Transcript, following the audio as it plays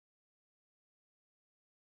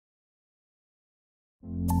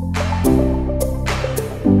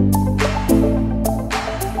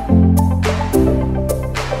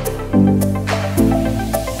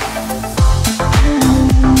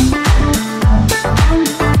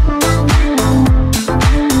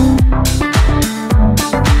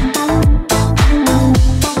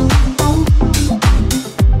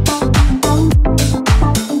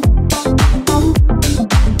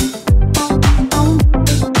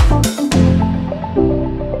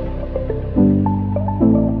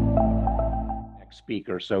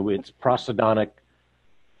Speaker. So it's prosthodontic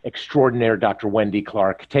extraordinaire, Dr. Wendy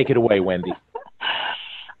Clark. Take it away, Wendy.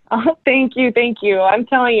 Oh, thank you. Thank you. I'm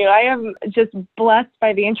telling you, I am just blessed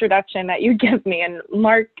by the introduction that you give me. And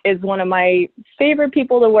Mark is one of my favorite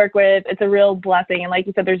people to work with. It's a real blessing. And like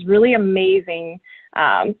you said, there's really amazing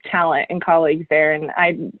talent and colleagues there. And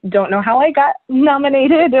I don't know how I got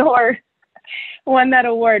nominated or won that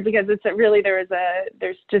award, because it's really, there's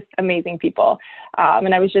just amazing people.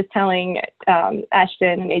 And I was just telling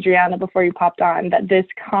Ashton and Adriana before you popped on that this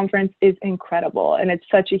conference is incredible, and it's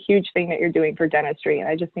such a huge thing that you're doing for dentistry. And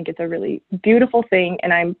I just think it's a really beautiful thing,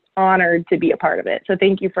 and I'm honored to be a part of it. So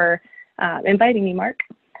thank you for inviting me, Mark.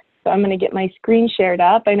 So I'm going to get my screen shared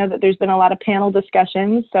up. I know that there's been a lot of panel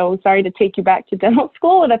discussions, so sorry to take you back to dental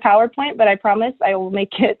school with a PowerPoint, but I promise I will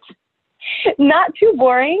make it not too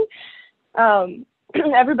boring.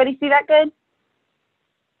 Everybody see that good?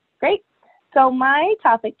 Great. So my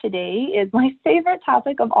topic today is my favorite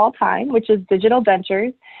topic of all time, which is digital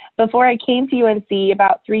dentures. Before I came to UNC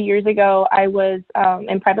about 3 years ago, I was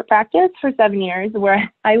in private practice for 7 years, where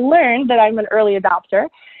I learned that I'm an early adopter.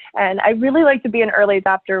 And I really like to be an early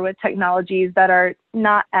adopter with technologies that are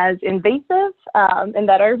not as invasive and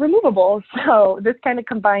that are removable. So this kind of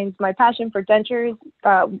combines my passion for dentures.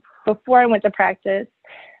 Before I went to practice,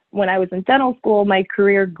 when I was in dental school, my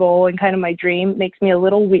career goal and kind of my dream, makes me a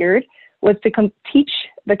little weird, was to teach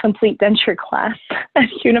the complete denture class at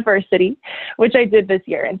university, which I did this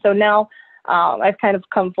year. And so now I've kind of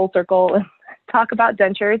come full circle and talk about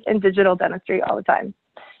dentures and digital dentistry all the time.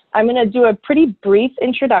 I'm going to do a pretty brief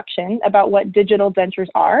introduction about what digital dentures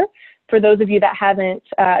are for those of you that haven't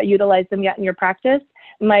utilized them yet in your practice.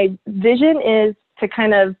 My vision is to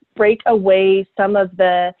kind of break away some of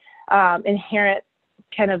the inherent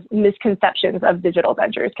kind of misconceptions of digital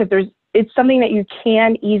dentures, because it's something that you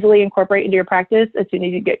can easily incorporate into your practice as soon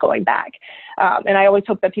as you get going back. And I always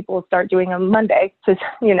hope that people will start doing them Monday, but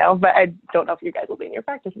I don't know if you guys will be in your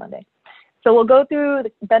practice Monday. So we'll go through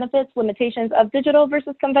the benefits, limitations of digital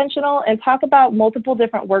versus conventional, and talk about multiple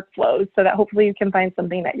different workflows so that hopefully you can find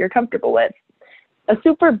something that you're comfortable with. A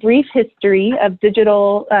super brief history of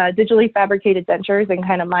digitally fabricated dentures and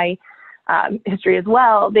kind of my history as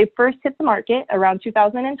well. They first hit the market around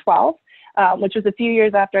 2012, which was a few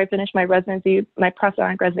years after I finished my residency, my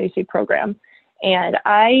prosthodontic residency program. And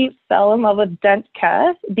I fell in love with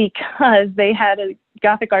Denture because they had a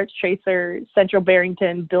Gothic arch tracer Central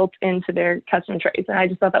Barrington built into their custom trays. And I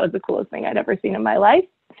just thought that was the coolest thing I'd ever seen in my life.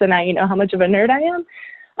 So now you know how much of a nerd I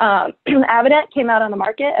am. Avident came out on the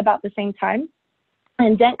market about the same time.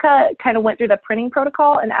 And Denture kind of went through the printing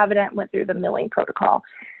protocol, and Avident went through the milling protocol.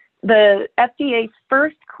 The FDA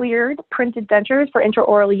first cleared printed dentures for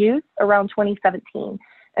intraoral use around 2017.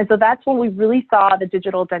 And so that's when we really saw the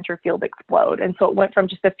digital denture field explode. And so it went from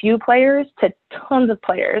just a few players to tons of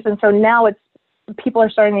players. And so now people are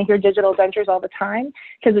starting to hear digital dentures all the time,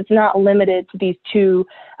 because it's not limited to these two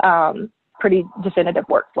pretty definitive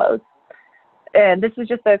workflows. And this is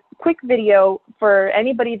just a quick video for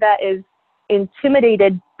anybody that is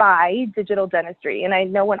intimidated by digital dentistry. And I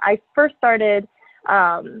know when I first started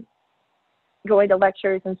going to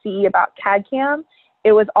lectures and CE about CAD/CAM,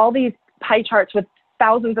 it was all these pie charts with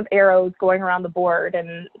thousands of arrows going around the board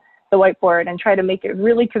and the whiteboard and try to make it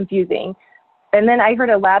really confusing. And then I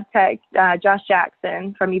heard a lab tech, Josh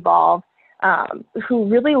Jackson from Evolve, who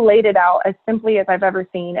really laid it out as simply as I've ever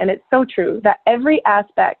seen. And it's so true that every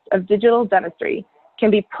aspect of digital dentistry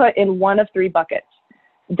can be put in one of three buckets: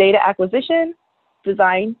 data acquisition,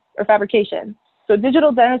 design, or fabrication. So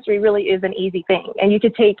digital dentistry really is an easy thing, and you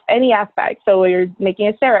could take any aspect. So you're making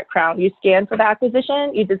a CEREC crown, you scan for the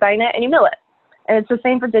acquisition, you design it, and you mill it. And it's the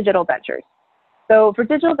same for digital dentures. So for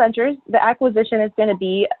digital dentures, the acquisition is going to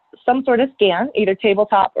be some sort of scan, either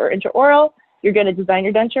tabletop or intraoral. You're going to design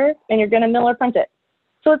your denture, and you're going to mill or print it.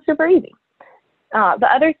 So it's super easy. The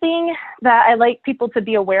other thing that I like people to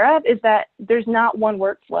be aware of is that there's not one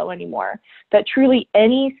workflow anymore, that truly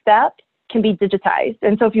any step can be digitized.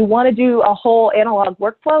 And so if you want to do a whole analog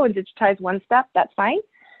workflow and digitize one step, that's fine.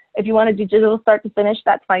 If you want to do digital start to finish,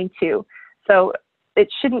 that's fine too. So it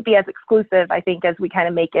shouldn't be as exclusive, I think, as we kind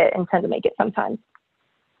of make it and tend to make it sometimes.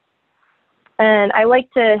 And I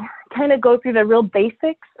like to kind of go through the real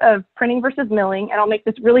basics of printing versus milling, and I'll make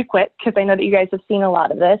this really quick because I know that you guys have seen a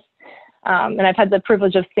lot of this. And I've had the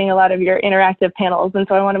privilege of seeing a lot of your interactive panels, and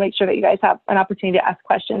so I want to make sure that you guys have an opportunity to ask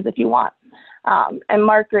questions if you want. And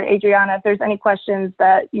Mark or Adriana, if there's any questions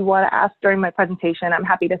that you want to ask during my presentation, I'm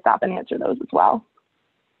happy to stop and answer those as well.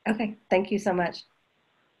 Okay, thank you so much.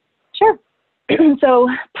 Sure. So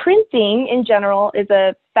printing in general is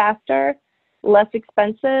a faster, less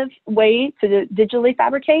expensive way to digitally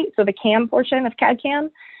fabricate, so the CAM portion of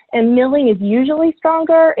CAD/CAM, and milling is usually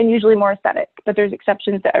stronger and usually more aesthetic, but there's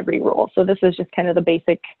exceptions to every rule. So this is just kind of the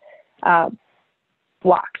basic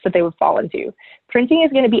blocks that they would fall into. Printing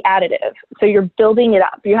is going to be additive, so you're building it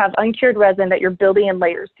up. You have uncured resin that you're building in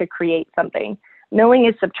layers to create something. Milling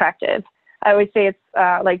is subtractive. I always say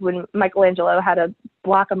it's like when Michelangelo had a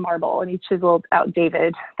block of marble and he chiseled out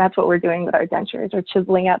David. That's what we're doing with our dentures. We're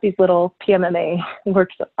chiseling out these little PMMA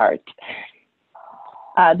works of art.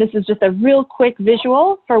 This is just a real quick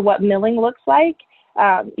visual for what milling looks like.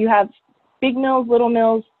 You have big mills, little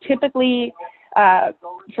mills. Typically,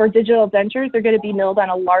 for digital dentures, they're going to be milled on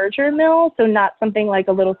a larger mill, so not something like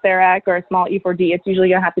a little Cerac or a small E4D. It's usually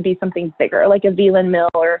going to have to be something bigger, like a Velan mill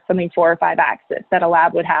or something 4 or 5 axis that a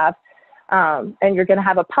lab would have. And you're going to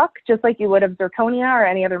have a puck just like you would of zirconia or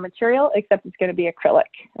any other material, except it's going to be acrylic.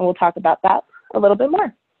 And we'll talk about that a little bit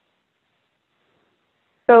more.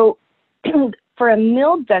 So for a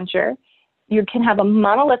milled denture, you can have a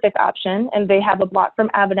monolithic option, and they have a block from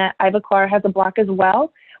Avinet. AuClair has a block as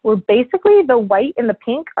well, where basically the white and the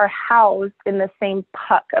pink are housed in the same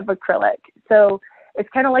puck of acrylic. So it's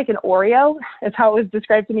kind of like an Oreo. It's how it was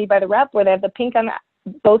described to me by the rep, where they have the pink on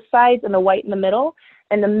both sides and the white in the middle.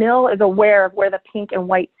 And the mill is aware of where the pink and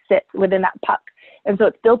white sit within that puck. And so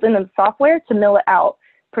it's built into the software to mill it out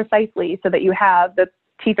precisely so that you have the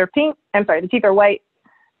teeth are pink, the teeth are white,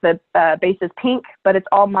 the base is pink, but it's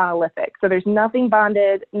all monolithic. So there's nothing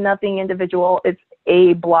bonded, nothing individual. It's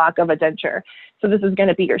a block of a denture. So this is going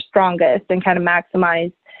to be your strongest and kind of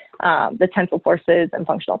maximize the tensile forces and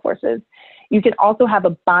functional forces. You can also have a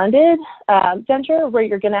bonded denture where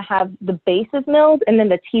you're going to have the base is milled and then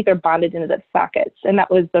the teeth are bonded into the sockets. And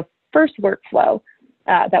that was the first workflow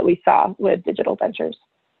that we saw with digital dentures.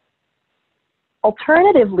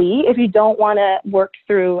 Alternatively, if you don't want to work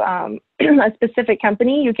through a specific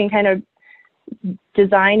company, you can kind of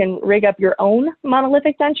design and rig up your own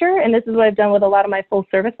monolithic denture. And this is what I've done with a lot of my full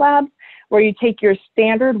service labs, where you take your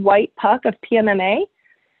standard white puck of PMMA,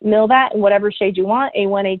 mill that in whatever shade you want,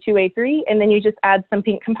 A1, A2, A3, and then you just add some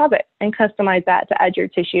pink composite and customize that to add your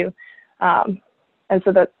tissue. And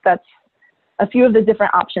so that's a few of the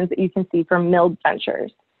different options that you can see for milled dentures.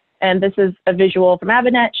 And this is a visual from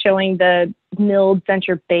Avinet showing the milled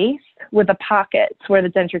denture base with the pockets where the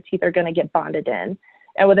denture teeth are going to get bonded in.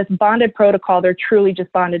 And with this bonded protocol, they're truly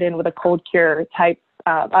just bonded in with a cold cure type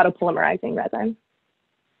autopolymerizing resin.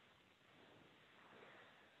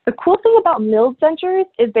 The cool thing about milled dentures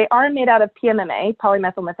is they are made out of PMMA,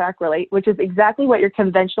 polymethyl methacrylate, which is exactly what your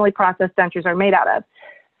conventionally processed dentures are made out of.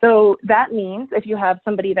 So that means if you have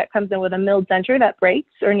somebody that comes in with a milled denture that breaks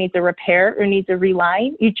or needs a repair or needs a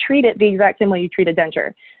reline, you treat it the exact same way you treat a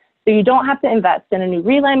denture. So you don't have to invest in a new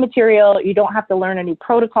reline material. You don't have to learn a new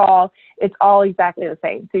protocol. It's all exactly the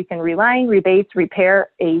same. So you can reline, rebase, repair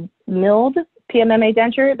a milled PMMA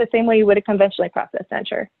denture the same way you would a conventionally processed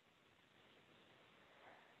denture.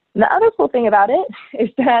 The other cool thing about it is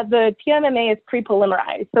that the PMMA is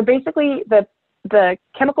pre-polymerized. So basically the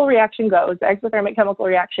chemical reaction goes, the exothermic chemical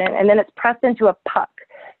reaction, and then it's pressed into a puck.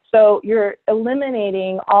 So you're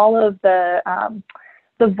eliminating all of the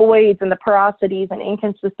voids and the porosities and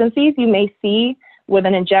inconsistencies you may see with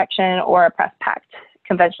an injection or a press packed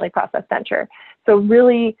conventionally processed denture. So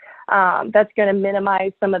really that's going to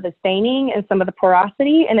minimize some of the staining and some of the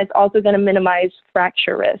porosity, and it's also going to minimize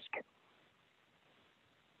fracture risk.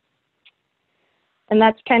 And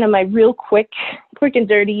that's kind of my real quick and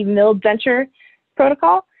dirty milled denture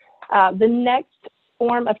protocol. The next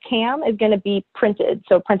form of CAM is going to be printed,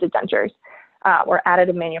 so printed dentures or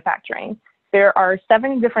additive manufacturing. There are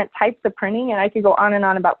 7 different types of printing, and I could go on and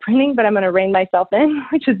on about printing, but I'm going to rein myself in,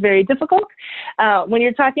 which is very difficult. When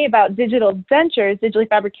you're talking about digital dentures, digitally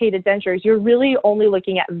fabricated dentures, you're really only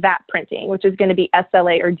looking at that printing, which is going to be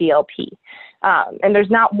SLA or DLP. And there's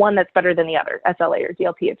not one that's better than the other, SLA or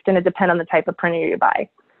DLP. It's going to depend on the type of printer you buy.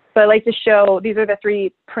 So I like to show, these are the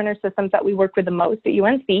 3 printer systems that we work with the most at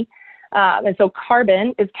UNC. And so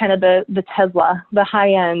carbon is kind of the Tesla, the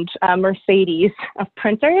high-end Mercedes of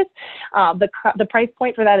printers. The price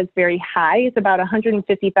point for that is very high. It's about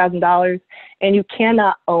 $150,000, and you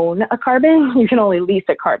cannot own a carbon. You can only lease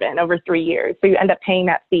a carbon over 3 years. So you end up paying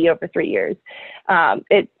that fee over 3 years.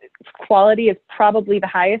 Its quality is probably the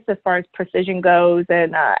highest as far as precision goes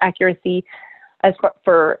and accuracy as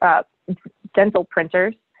for dental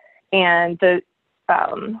printers. And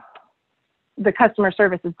the customer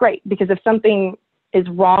service is great, because if something is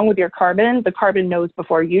wrong with your carbon, the carbon knows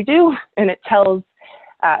before you do, and it tells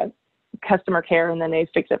customer care, and then they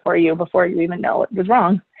fix it for you before you even know it was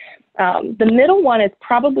wrong. The middle one is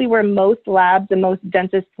probably where most labs and most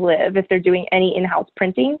dentists live if they're doing any in-house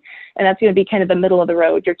printing, and that's going to be kind of the middle of the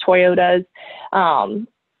road, your Toyotas,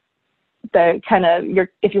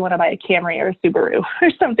 if you want to buy a Camry or a Subaru or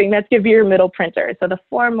something, that's going to be your middle printer. So the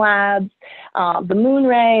Form Labs, the Moon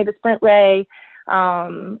Ray, the Sprint Ray,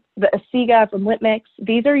 the Asiga from Whitmix,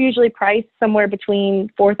 these are usually priced somewhere between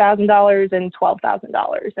 $4,000 and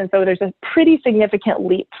 $12,000. And so there's a pretty significant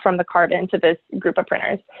leap from the carbon to this group of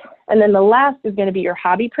printers. And then the last is going to be your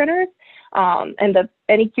hobby printers. And the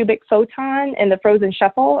Anycubic Photon and the Frozen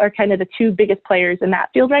Shuffle are kind of the two biggest players in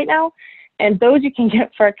that field right now. And those you can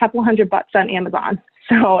get for a couple $100 on Amazon.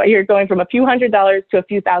 So you're going from a few $100s to a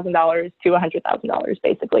few $1,000s to $100,000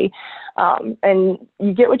 basically. And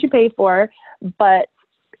you get what you pay for, but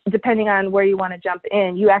depending on where you want to jump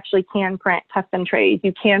in, you actually can print custom trays.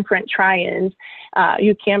 You can print try-ins.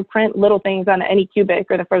 You can print little things on the Anycubic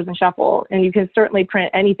or the Frozen Shuffle, and you can certainly print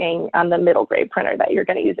anything on the middle grade printer that you're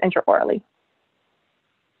going to use intraorally.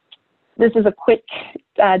 This is a quick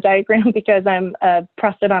diagram because I'm a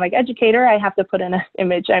prosthodontic educator. I have to put in an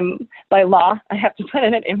image. By law, I have to put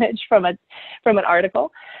in an image from an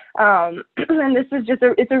article. And this is just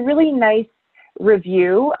it's a really nice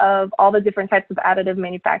review of all the different types of additive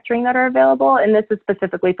manufacturing that are available. And this is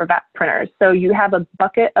specifically for VAT printers. So you have a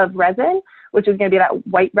bucket of resin, which is going to be that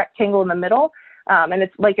white rectangle in the middle. And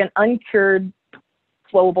it's like an uncured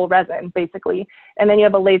flowable resin, basically. And then you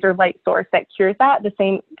have a laser light source that cures that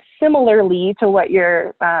similarly to what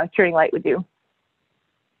your curing light would do.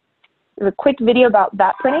 There's a quick video about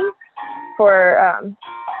that printing for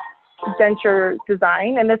denture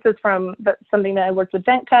design. And this is from something that I worked with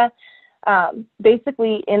Denture.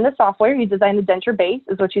 Basically, in the software, you design the denture base,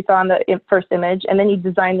 is what you saw in the first image, and then you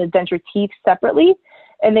design the denture teeth separately,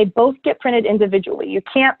 and they both get printed individually. You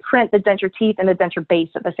can't print the denture teeth and the denture base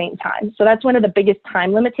at the same time. So that's one of the biggest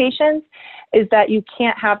time limitations, is that you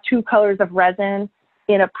can't have two colors of resin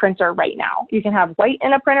in a printer right now. You can have white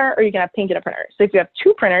in a printer, or you can have pink in a printer. So if you have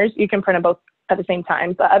two printers, you can print them both at the same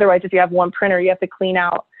time. But otherwise, if you have one printer, you have to clean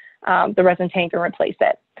out the resin tank and replace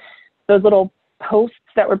it. Those little posts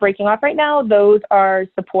that we're breaking off right now, those are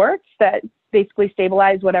supports that basically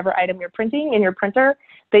stabilize whatever item you're printing in your printer.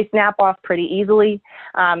 They snap off pretty easily,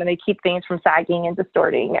 and they keep things from sagging and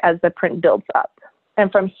distorting as the print builds up.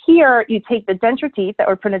 And from here, you take the denture teeth that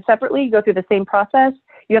were printed separately, you go through the same process.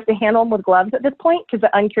 You have to handle them with gloves at this point because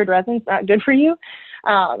the uncured resin is not good for you.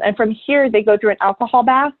 And from here, they go through an alcohol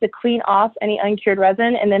bath to clean off any uncured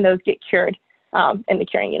resin, and then those get cured in the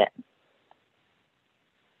curing unit.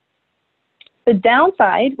 The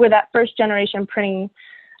downside with that first generation printing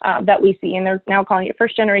that we see, and they're now calling it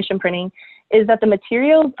first generation printing, is that the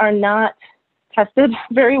materials are not tested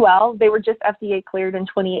very well. They were just FDA cleared in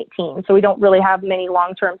 2018, so we don't really have many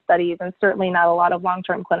long-term studies and certainly not a lot of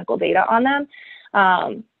long-term clinical data on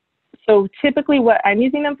them. So typically what I'm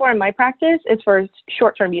using them for in my practice is for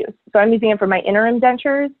short-term use. So I'm using them for my interim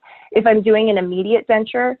dentures. If I'm doing an immediate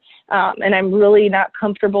denture and I'm really not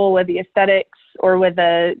comfortable with the aesthetics or with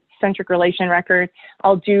the centric relation record,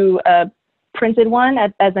 I'll do a printed one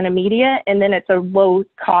as an immediate, and then it's a low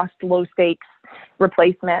cost, low stakes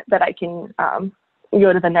replacement that I can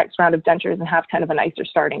go to the next round of dentures and have kind of a nicer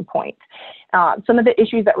starting point. Some of the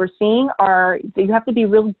issues that we're seeing are that you have to be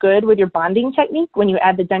real good with your bonding technique when you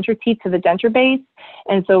add the denture teeth to the denture base,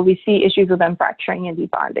 and so we see issues with them fracturing and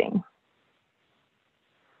debonding.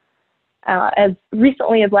 As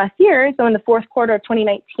recently as last year, so in the fourth quarter of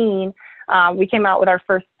 2019, we came out with our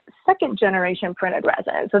first second generation printed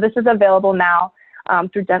resin. So this is available now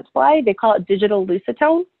through Dentsply. They call it digital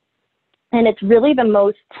lucitone, and it's really the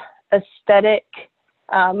most aesthetic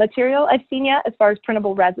material I've seen yet as far as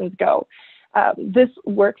printable resins go. This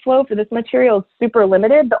workflow for this material is super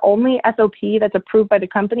limited. The only SOP that's approved by the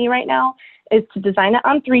company right now is to design it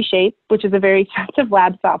on 3Shape, which is a very expensive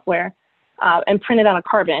lab software, and print it on a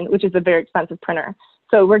carbon, which is a very expensive printer.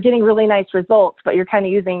 So we're getting really nice results, but you're kind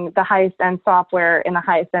of using the highest end software and the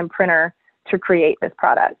highest end printer to create this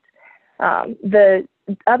product. The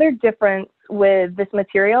other difference with this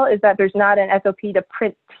material is that there's not an SOP to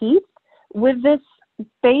print teeth. With this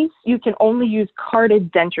base, you can only use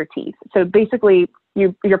carded denture teeth. So basically,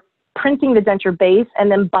 you're printing the denture base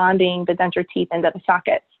and then bonding the denture teeth into the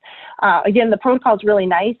sockets. Again, the protocol is really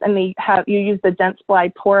nice, and you use the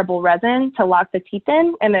Dentsply pourable resin to lock the teeth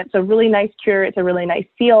in, and it's a really nice cure. It's a really nice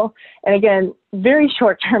seal. And again, very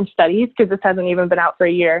short-term studies, because this hasn't even been out for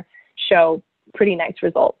a year, show pretty nice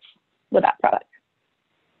results with that product.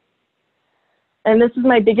 And this is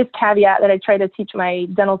my biggest caveat that I try to teach my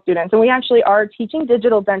dental students. And we actually are teaching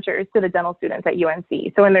digital dentures to the dental students at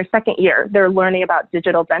UNC. So in their second year, they're learning about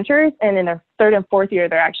digital dentures. And in their third and fourth year,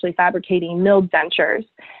 they're actually fabricating milled dentures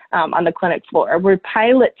on the clinic floor. We're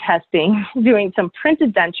pilot testing, doing some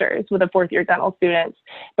printed dentures with the fourth year dental students.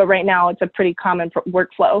 But right now, it's a pretty common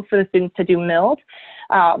workflow for the students to do milled.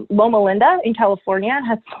 Loma Linda in California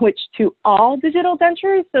has switched to all digital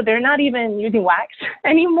dentures. So they're not even using wax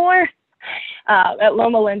anymore. At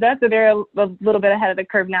Loma Linda, so they're a little bit ahead of the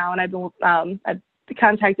curve now, and I've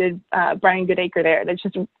contacted Brian Goodacre there.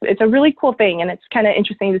 It's a really cool thing, and it's kind of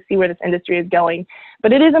interesting to see where this industry is going.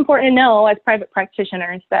 But it is important to know, as private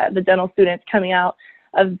practitioners, that the dental students coming out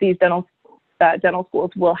of these dental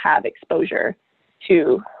schools will have exposure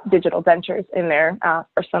to digital dentures in their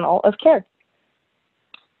arsenal of care.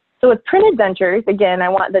 So with printed dentures, again, I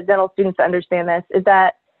want the dental students to understand this, is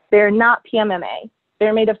that they're not PMMA.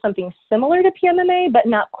 They're made of something similar to PMMA, but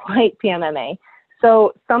not quite PMMA.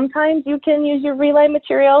 So sometimes you can use your relay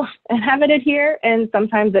material and have it adhere, and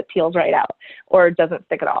sometimes it peels right out or doesn't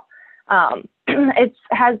stick at all. It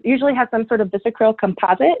usually has some sort of viscocryl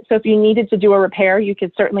composite. So if you needed to do a repair, you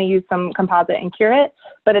could certainly use some composite and cure it,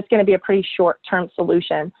 but it's going to be a pretty short-term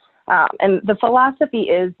solution. And the philosophy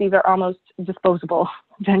is these are almost disposable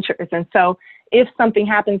dentures. And so if something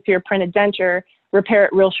happens to your printed denture, repair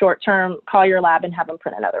it real short term, call your lab and have them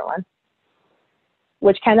print another one,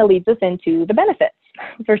 which kind of leads us into the benefits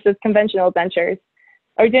versus conventional dentures.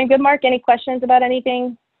 Are you doing good, Mark? Any questions about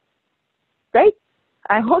anything? Great.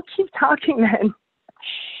 I will keep talking then.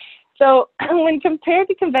 So when compared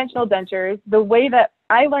to conventional dentures, the way that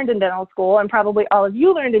I learned in dental school, and probably all of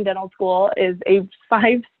you learned in dental school, is a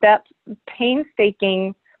 5-step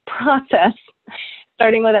painstaking process,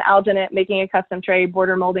 starting with an alginate, making a custom tray,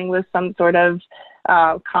 border molding with some sort of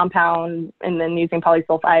compound, and then using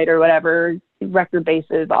polysulfide or whatever, record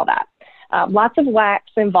bases, all that. Lots of wax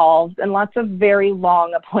involved and lots of very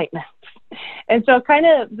long appointments. And so kind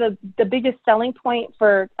of the biggest selling point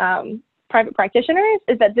for private practitioners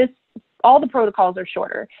is that all the protocols are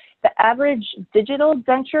shorter. The average digital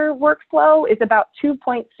denture workflow is about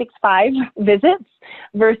 2.65 visits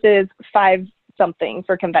versus 5-something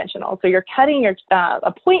for conventional. So you're cutting your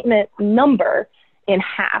appointment number in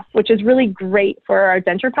half, which is really great for our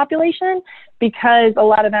denture population because a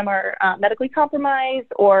lot of them are medically compromised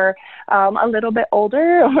or a little bit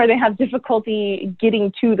older, or they have difficulty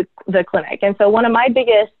getting to the clinic. And so one of my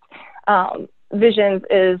biggest visions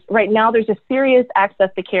is right now there's a serious access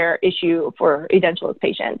to care issue for edentulous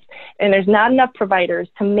patients, and there's not enough providers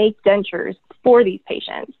to make dentures for these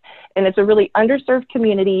patients. And it's a really underserved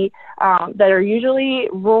community that are usually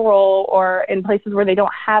rural or in places where they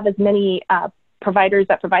don't have as many providers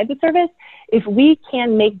that provide the service. If we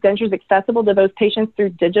can make dentures accessible to those patients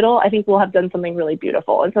through digital, I think we'll have done something really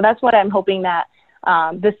beautiful. And so that's what I'm hoping that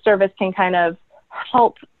this service can kind of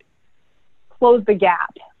help close the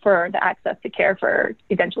gap for the access to care for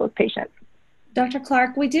edentulous patients. Dr.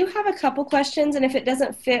 Clark, we do have a couple questions, and if it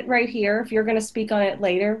doesn't fit right here, if you're going to speak on it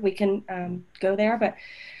later, we can go there. But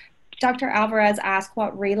Dr. Alvarez asked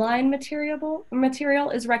what reline material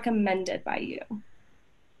is recommended by you.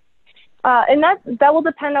 And that will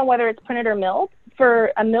depend on whether it's printed or milled.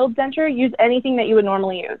 For a milled denture, use anything that you would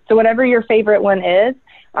normally use. So whatever your favorite one is.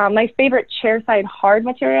 My favorite chairside hard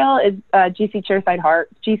material is GC chairside hard.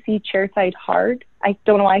 GC chairside hard. I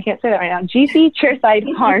don't know why I can't say that right now. GC chairside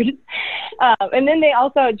hard. And then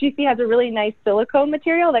GC has a really nice silicone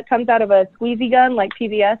material that comes out of a squeezy gun like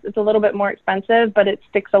PVS. It's a little bit more expensive, but it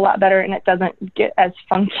sticks a lot better and it doesn't get as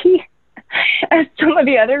funky as some of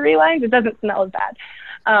the other relines. It doesn't smell as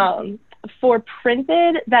bad. For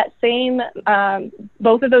printed, that same,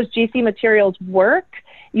 both of those GC materials work.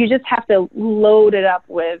 You just have to load it up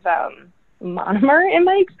with monomer, in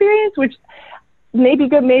my experience, which may be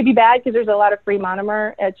good, may be bad, because there's a lot of free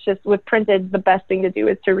monomer. It's just with printed, the best thing to do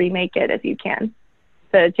is to remake it if you can,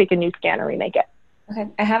 to take a new scan and remake it. Okay,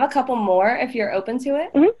 I have a couple more if you're open to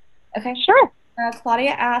it. Mm-hmm. Okay, sure.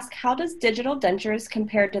 Claudia asked, how does digital dentures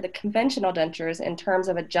compare to the conventional dentures in terms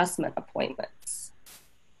of adjustment appointments?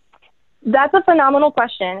 That's a phenomenal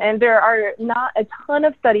question, and there are not a ton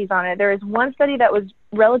of studies on it. There is one study that was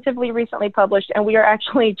relatively recently published, and we are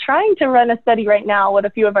actually trying to run a study right now with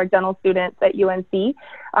a few of our dental students at UNC.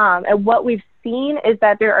 And what we've seen is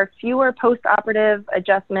that there are fewer post-operative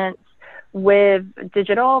adjustments with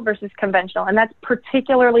digital versus conventional, and that's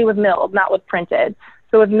particularly with milled, not with printed.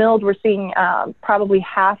 So with milled, we're seeing probably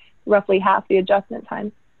roughly half the adjustment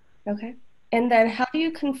time. Okay. And then how do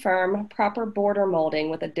you confirm proper border molding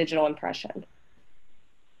with a digital impression?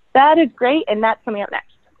 That is great, and that's coming up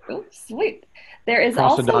next. Oh, sweet. There is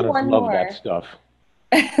also one love more. That stuff.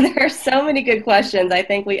 There are so many good questions. I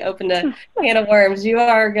think we opened a can of worms. You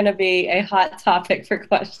are going to be a hot topic for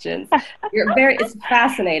questions. It's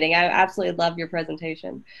fascinating. I absolutely love your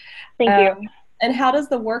presentation. Thank you. And how does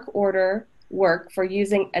the work order work for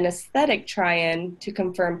using an aesthetic try-in to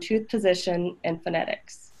confirm tooth position and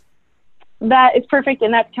phonetics? That is perfect,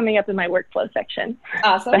 and that's coming up in my workflow section.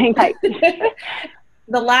 Awesome. So hang tight.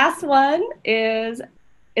 The last one is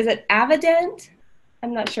it Avident?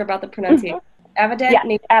 I'm not sure about the pronunciation. Avident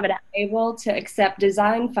needs to be able to accept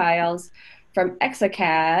design files from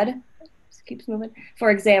Exocad, just keeps moving, for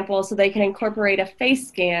example, so they can incorporate a face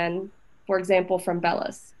scan, for example, from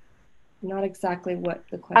Bellis. Not exactly what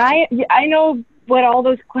the question is. I know what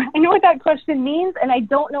I know what that question means, and I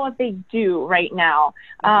don't know if they do right now.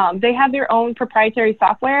 They have their own proprietary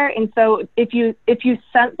software, and so if you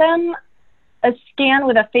sent them a scan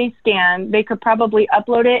with a face scan, they could probably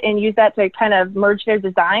upload it and use that to kind of merge their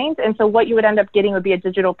designs. And so what you would end up getting would be a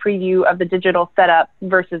digital preview of the digital setup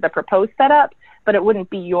versus the proposed setup, but it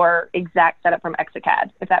wouldn't be your exact setup from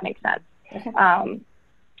Exocad, if that makes sense. Okay.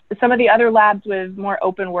 Some of the other labs with more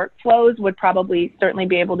open workflows would probably certainly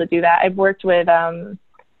be able to do that. I've worked with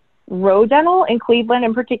Row Dental in Cleveland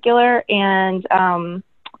in particular, and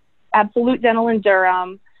Absolute Dental in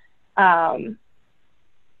Durham, and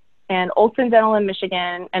Olson Dental in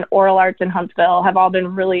Michigan, and Oral Arts in Huntsville, Alabama, have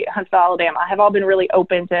all been really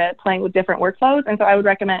open to playing with different workflows. And so I would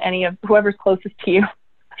recommend any of whoever's closest to you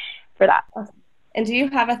for that. And do you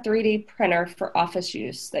have a 3D printer for office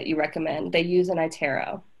use that you recommend? They use an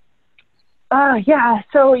Itero. Yeah,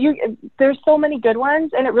 so there's so many good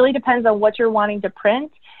ones, and it really depends on what you're wanting to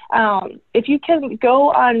print. If you can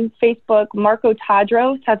go on Facebook, Marco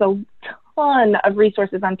Tadros has a ton of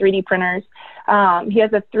resources on 3D printers. He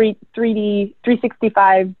has a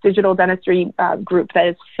 365 digital dentistry group that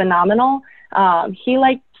is phenomenal. He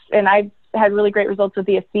likes, and I've had really great results with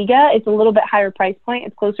the Asiga. It's a little bit higher price point.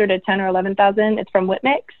 It's closer to 10 or 11,000. It's from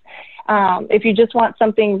Whitmix. If you just want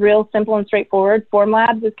something real simple and straightforward,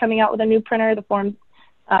 Formlabs is coming out with a new printer. The Form,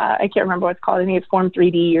 I can't remember what it's called. I think it's Form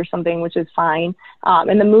 3D or something, which is fine.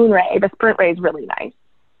 And the Moonray, the Sprint Ray is really nice.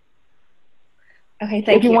 Okay,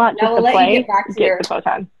 thank you. If you want just to play, get back to your the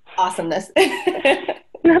photon. Awesomeness.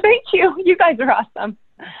 No, thank you. You guys are awesome.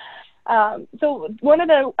 So one of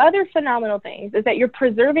the other phenomenal things is that you're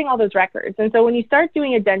preserving all those records. And so when you start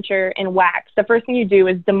doing a denture in wax, the first thing you do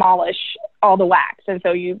is demolish all the wax. And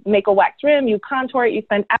so you make a wax rim, you contour it, you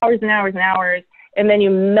spend hours and hours and hours, and then you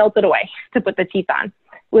melt it away to put the teeth on.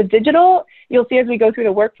 With digital, you'll see as we go through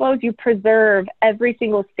the workflows, you preserve every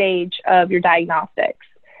single stage of your diagnostics.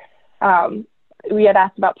 We had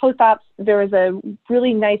asked about post-ops. There was a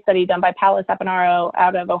really nice study done by Paolo Saponaro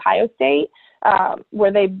out of Ohio State,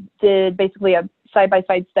 where they did basically a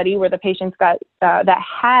side-by-side study where the patients got that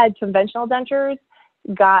had conventional dentures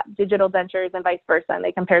got digital dentures and vice versa, and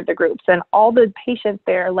they compared the groups. And all the patients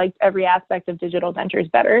there liked every aspect of digital dentures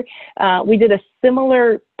better. We did a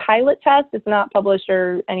similar pilot test. It's not published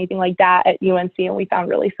or anything like that at UNC, and we found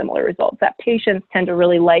really similar results, that patients tend to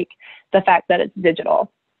really like the fact that it's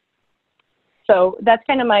digital. So that's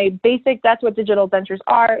kind of my basic, that's what digital dentures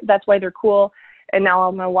are. That's why they're cool. And now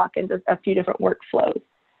I'm going to walk into a few different workflows.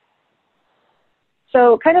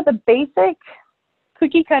 So kind of the basic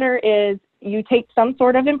cookie cutter is you take some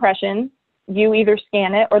sort of impression, you either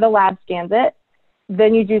scan it or the lab scans it,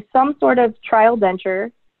 then you do some sort of trial denture,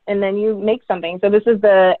 and then you make something. So this is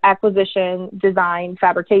the acquisition, design,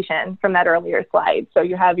 fabrication from that earlier slide. So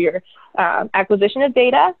you have your acquisition of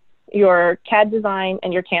data, your CAD design,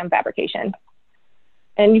 and your CAM fabrication.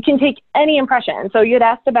 And you can take any impression. So you had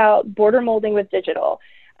asked about border molding with digital.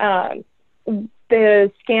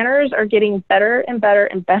 The scanners are getting better and better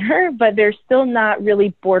and better, but they're still not really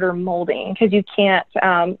border molding because you can't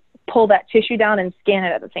pull that tissue down and scan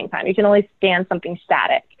it at the same time. You can only scan something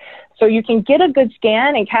static. So you can get a good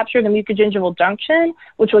scan and capture the mucogingival junction,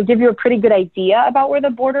 which will give you a pretty good idea about where the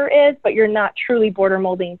border is, but you're not truly border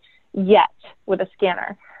molding yet with a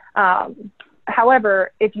scanner.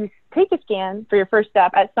 However, if you take a scan for your first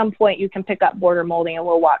step, at some point you can pick up border molding, and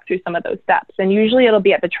we'll walk through some of those steps. And usually it'll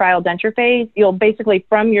be at the trial denture phase. You'll basically,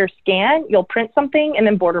 from your scan, you'll print something and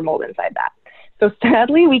then border mold inside that. So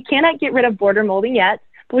sadly, we cannot get rid of border molding yet,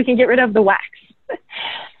 but we can get rid of the wax.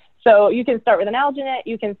 So you can start with an alginate,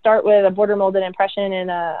 you can start with a border molded impression in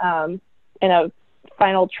a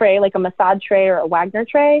final tray, like a Masad tray or a Wagner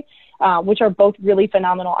tray, which are both really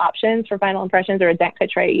phenomenal options for final impressions, or a Denture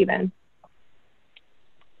tray even.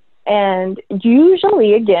 And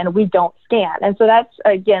usually, again, we don't scan. And so that's,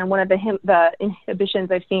 again, one of the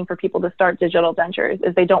inhibitions I've seen for people to start digital dentures,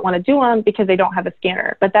 is they don't want to do them because they don't have a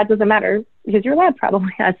scanner. But that doesn't matter, because your lab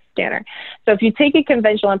probably has a scanner. So if you take a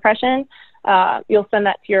conventional impression, you'll send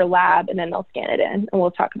that to your lab, and then they'll scan it in. And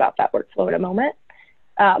we'll talk about that workflow in a moment.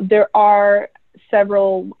 There are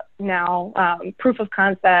several now proof of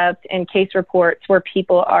concept and case reports where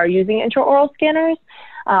people are using intraoral scanners.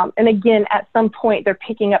 And again, at some point, they're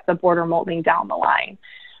picking up the border molding down the line.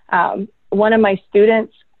 One of my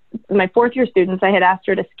students, my fourth-year students, I had asked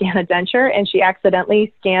her to scan a denture, and she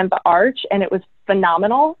accidentally scanned the arch, and it was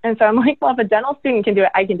phenomenal. And so I'm like, well, if a dental student can do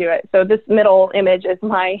it, I can do it. So this middle image is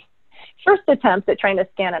my first attempt at trying to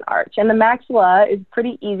scan an arch. And the maxilla is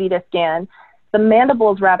pretty easy to scan. The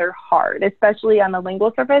mandible is rather hard, especially on the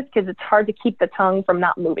lingual surface, because it's hard to keep the tongue from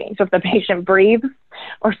not moving. So if the patient breathes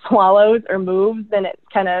or swallows or moves, then it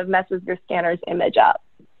kind of messes your scanner's image up.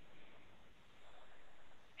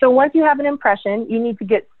 So once you have an impression, you need to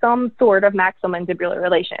get some sort of maxillomandibular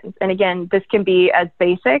relations. And again, this can be as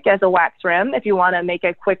basic as a wax rim. If you want to make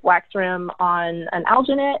a quick wax rim on an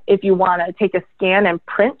alginate, if you want to take a scan and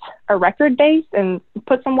print a record base and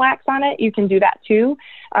put some wax on it, you can do that too.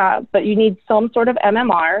 But you need some sort of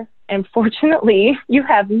MMR. And fortunately, you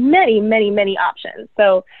have many, many, many options.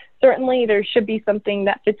 So certainly there should be something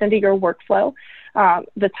that fits into your workflow.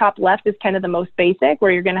 The top left is kind of the most basic,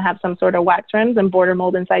 where you're going to have some sort of wax rims and border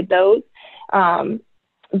mold inside those.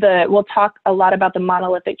 We'll talk a lot about the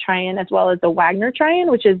monolithic trian as well as the Wagner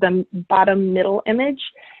trian, which is the bottom middle image.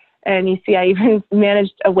 And you see I even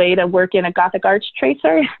managed a way to work in a Gothic arch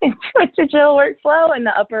tracer into a digital workflow in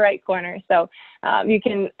the upper right corner. So you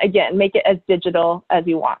can, again, make it as digital as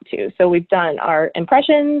you want to. So we've done our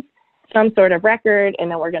impressions, some sort of record,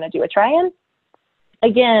 and then we're going to do a trian.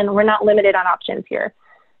 Again, we're not limited on options here.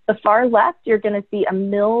 The far left, you're going to see a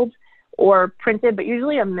milled or printed, but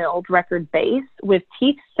usually a milled record base with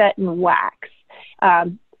teeth set in wax.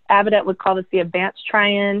 Avidet would call this the advanced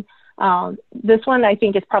trian. This one, I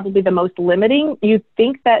think, is probably the most limiting. You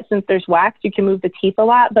think that since there's wax, you can move the teeth a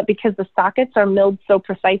lot, but because the sockets are milled so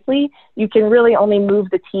precisely, you can really only move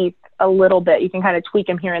the teeth a little bit. You can kind of tweak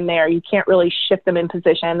them here and there. You can't really shift them in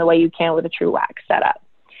position the way you can with a true wax setup.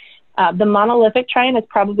 The monolithic trian is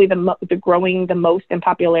probably growing the most in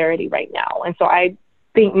popularity right now. And so I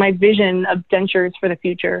think my vision of dentures for the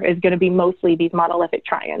future is going to be mostly these monolithic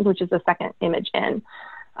trians, which is the second image in.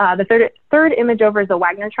 The third image over is the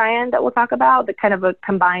Wagner trian that we'll talk about, the kind of a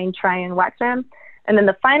combined trian wax rim. And then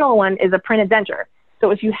the final one is a printed denture. So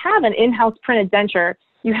if you have an in-house printed denture,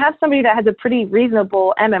 you have somebody that has a pretty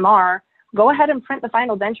reasonable MMR, go ahead and print the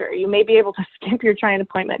final denture. You may be able to skip your trian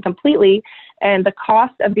appointment completely. And the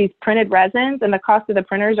cost of these printed resins and the cost of the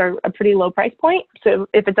printers are a pretty low price point. So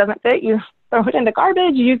if it doesn't fit, you throw it in the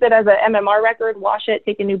garbage, use it as an MMR record, wash it,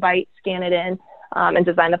 take a new bite, scan it in, and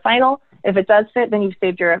design the final. If it does fit, then you've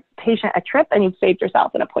saved your patient a trip and you've saved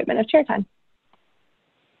yourself an appointment of chair time.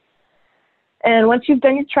 And once you've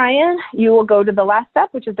done your trian, you will go to the last step,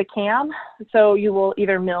 which is the cam. So you will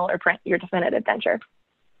either mill or print your definitive denture.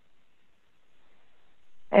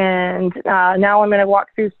 And now I'm going to walk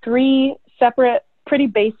through three separate, pretty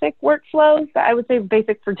basic workflows that I would say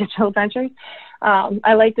basic for digital dentures.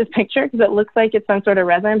 I like this picture because it looks like it's some sort of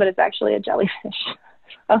resin, but it's actually a jellyfish.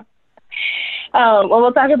 Well,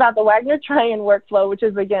 we'll talk about the Wagner trian workflow, which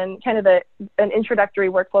is, again, kind of an introductory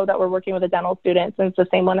workflow that we're working with the dental students, and it's the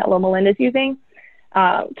same one that Loma Linda is using.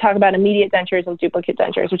 Talk about immediate dentures and duplicate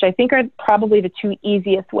dentures, which I think are probably the two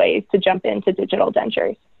easiest ways to jump into digital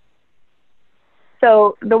dentures.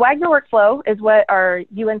 So the Wagner workflow is what our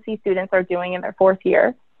UNC students are doing in their fourth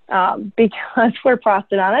year. Because we're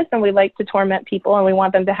prosthodontists and we like to torment people and we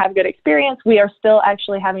want them to have good experience, we are still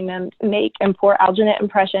actually having them make and pour alginate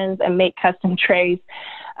impressions and make custom trays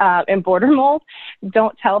in border mold.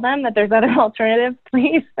 Don't tell them that there's other alternatives,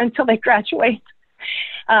 please, until they graduate.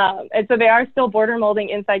 And so they are still border molding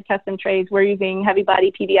inside custom trays. We're using heavy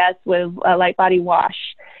body PDS with a light body wash.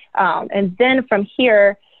 And then from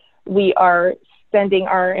here, we are sending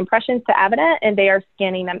our impressions to Avidet and they are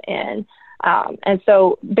scanning them in. And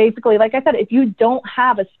so basically, like I said, if you don't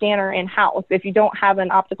have a scanner in-house, if you don't have an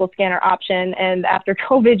optical scanner option, and after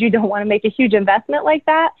COVID, you don't want to make a huge investment like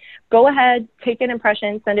that, go ahead, take an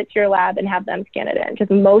impression, send it to your lab, and have them scan it in, because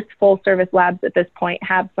most full-service labs at this point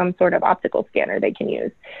have some sort of optical scanner they can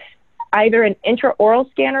use. Either an intraoral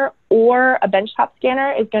scanner or a benchtop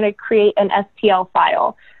scanner is going to create an STL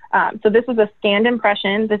file. So this is a scanned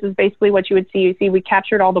impression. This is basically what you would see. You see we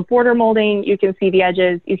captured all the border molding. You can see the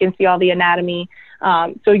edges. You can see all the anatomy.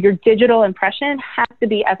 So your digital impression has to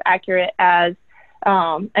be as accurate as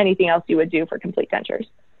anything else you would do for complete dentures.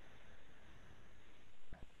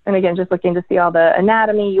 And again, just looking to see all the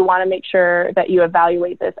anatomy, you want to make sure that you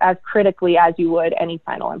evaluate this as critically as you would any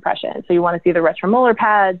final impression. So you want to see the retromolar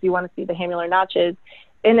pads. You want to see the hamular notches.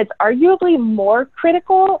 And it's arguably more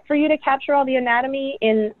critical for you to capture all the anatomy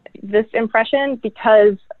in this impression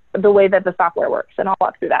because the way that the software works, and I'll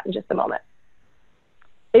walk through that in just a moment.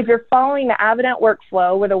 If you're following the Avident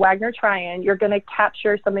workflow with a Wagner Try-In, you're going to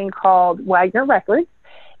capture something called Wagner records,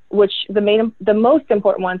 which the most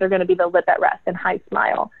important ones are going to be the lip at rest and high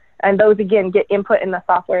smile. And those, again, get input in the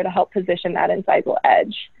software to help position that incisal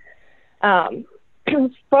edge.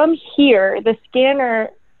 From here, the scanner,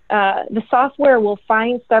 the software will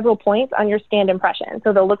find several points on your scanned impression.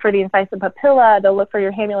 So they'll look for the incisive papilla, they'll look for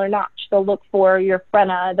your hamular notch, they'll look for your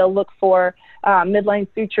frena, they'll look for midline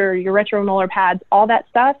suture, your retromolar pads, all that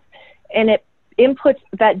stuff. And it inputs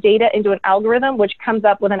that data into an algorithm, which comes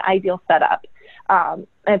up with an ideal setup.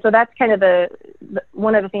 And so that's kind of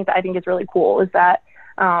one of the things that I think is really cool is that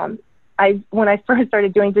when I first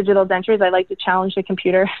started doing digital dentures, I like to challenge the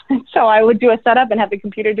computer. So I would do a setup and have the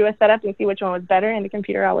computer do a setup and see which one was better, and the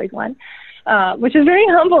computer always won, which is very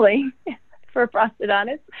humbling for a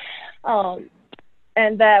prosthodontist.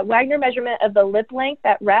 And the Wagner measurement of the lip length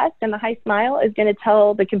at rest and the high smile is going to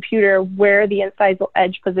tell the computer where the incisal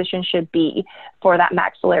edge position should be for that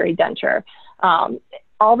maxillary denture.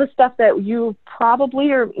 All the stuff that you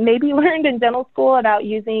probably or maybe learned in dental school about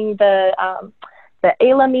using the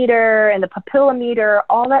ALA meter and the papilla meter,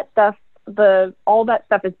 all that stuff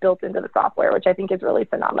is built into the software, which I think is really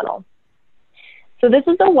phenomenal. So this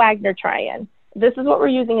is the Wagner Try-In. This is what we're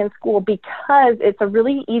using in school because it's a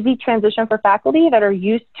really easy transition for faculty that are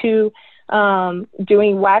used to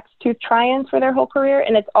doing wax tooth try-ins for their whole career.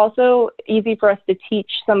 And it's also easy for us to teach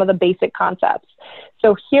some of the basic concepts.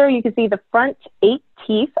 So here you can see the front 8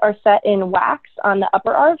 teeth are set in wax on the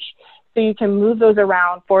upper arch. So you can move those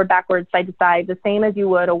around forward, backwards, side to side, the same as you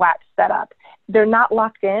would a wax setup. They're not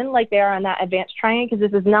locked in like they are on that advanced try-in because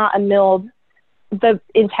this is not a milled. The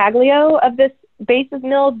intaglio of this base is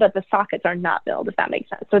milled, but the sockets are not milled, if that makes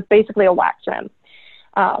sense. So it's basically a wax rim.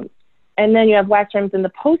 And then you have wax rims in the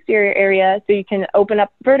posterior area, so you can open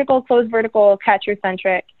up vertical, close vertical, catch your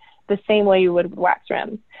centric, the same way you would with wax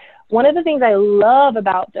rims. One of the things I love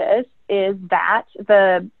about this is that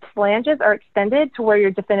the flanges are extended to where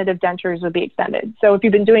your definitive dentures would be extended. So if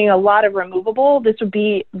you've been doing a lot of removable, this would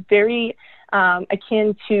be very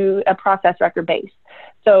akin to a process record base.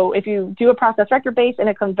 So if you do a process record base in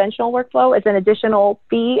a conventional workflow, it's an additional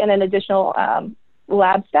fee and an additional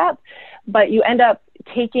lab step, but you end up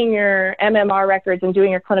taking your MMR records and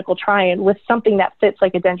doing your clinical try-in with something that fits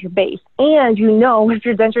like a denture base. And you know if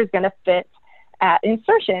your denture is going to fit at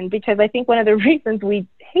insertion, because I think one of the reasons we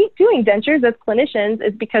hate doing dentures as clinicians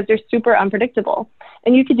is because they're super unpredictable.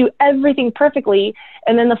 And you could do everything perfectly,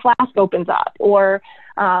 and then the flask opens up, or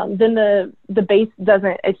then the base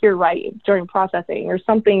doesn't adhere right during processing, or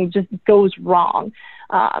something just goes wrong.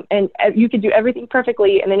 And you could do everything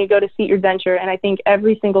perfectly, and then you go to seat your denture. And I think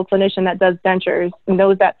every single clinician that does dentures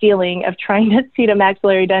knows that feeling of trying to seat a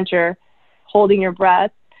maxillary denture, holding your breath,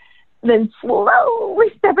 then slowly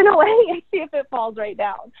stepping away and see if it falls right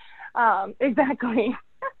down. Exactly.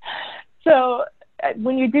 So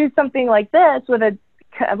when you do something like this with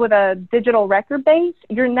a digital record base,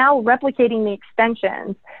 you're now replicating the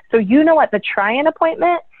extensions. So you know at the try-in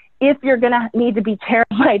appointment if you're going to need to be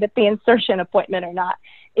terrified at the insertion appointment or not.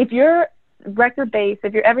 If your record base,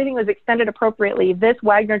 if everything was extended appropriately, this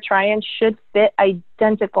Wagner try-in should fit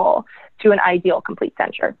identical to an ideal complete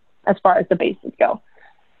denture as far as the bases go.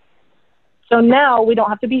 So now we don't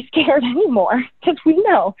have to be scared anymore because we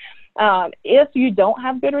know if you don't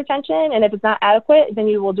have good retention and if it's not adequate, then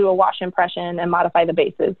you will do a wash impression and modify the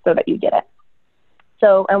bases so that you get it.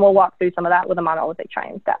 So, and we'll walk through some of that with a monolithic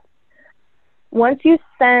try-in step. Once you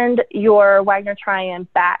send your Wagner try-in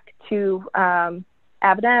back to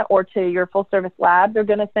Avident or to your full service lab, they're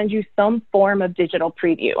going to send you some form of digital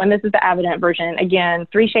preview. And this is the Avident version. Again,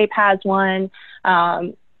 3Shape has one.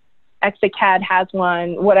 ExaCAD has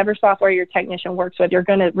one. Whatever software your technician works with, you're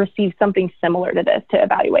going to receive something similar to this to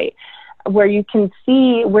evaluate. where you can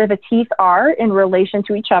see where the teeth are in relation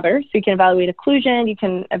to each other. So you can evaluate occlusion, you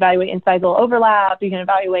can evaluate incisal overlap, you can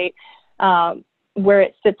evaluate where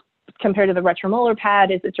it sits compared to the retromolar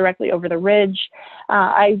pad. Is it directly over the ridge?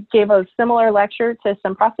 I gave a similar lecture to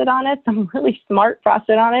some prosthodontists, some really smart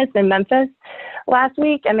prosthodontists in Memphis last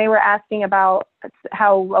week, and they were asking about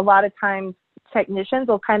how a lot of times technicians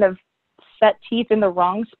will kind of set teeth in the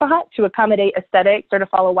wrong spot to accommodate aesthetics or to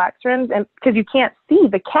follow wax rims, and because you can't see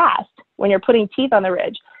the cast when you're putting teeth on the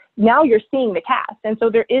ridge. Now you're seeing the cast, and so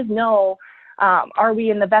there is no are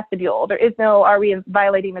we in the vestibule? There is no, are we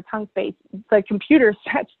violating the tongue space? The computer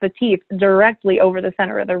sets the teeth directly over the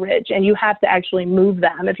center of the ridge, and you have to actually move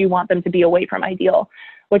them if you want them to be away from ideal,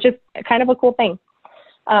 which is kind of a cool thing.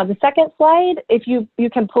 The second slide, if you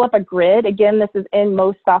can pull up a grid, again, this is in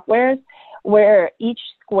most softwares, where each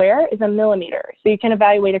square is a millimeter. So you can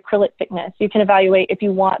evaluate acrylic thickness. You can evaluate if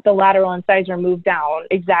you want the lateral incisor moved down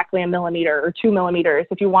exactly a millimeter or 2 millimeters.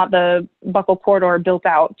 If you want the buccal corridor built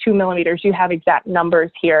out 2 millimeters, you have exact numbers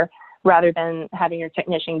here rather than having your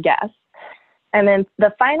technician guess. And then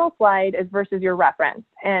the final slide is versus your reference.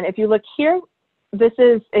 And if you look here, this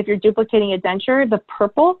is if you're duplicating a denture, the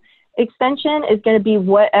purple extension is going to be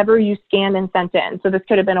whatever you scanned and sent in. So this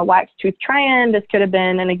could have been a wax tooth try-in, this could have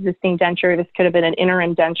been an existing denture, this could have been an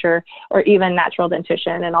interim denture, or even natural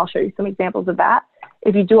dentition, and I'll show you some examples of that.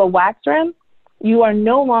 If you do a wax rim, you are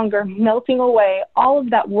no longer melting away all of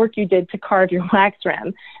that work you did to carve your wax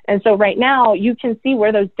rim. And so right now, you can see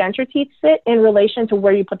where those denture teeth sit in relation to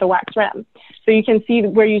where you put the wax rim. So you can see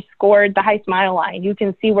where you scored the high smile line, you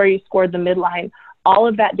can see where you scored the midline. All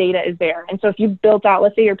of that data is there. And so if you built out,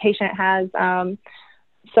 let's say your patient has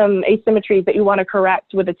some asymmetries that you want to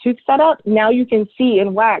correct with a tooth setup, now you can see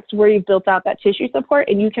in wax where you've built out that tissue support,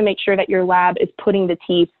 and you can make sure that your lab is putting the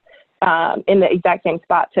teeth in the exact same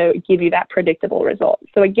spot to give you that predictable result.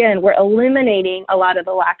 So again, we're eliminating a lot of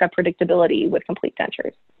the lack of predictability with complete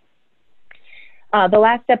dentures. The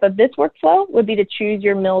last step of this workflow would be to choose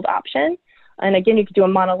your milled option. And again, you could do a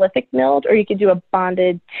monolithic milled, or you could do a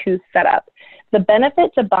bonded tooth setup. The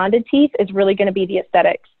benefit to bonded teeth is really going to be the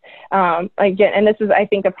aesthetics. Again, and this is, I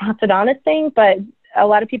think, a prosthodontist thing, but a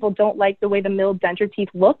lot of people don't like the way the milled denture teeth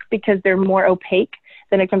look because they're more opaque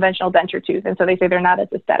than a conventional denture tooth. And so they say they're not as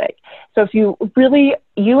aesthetic. So if you really,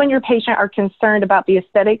 you and your patient are concerned about the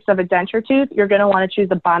aesthetics of a denture tooth, you're going to want to choose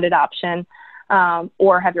the bonded option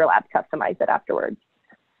or have your lab customize it afterwards.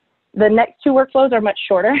 The next two workflows are much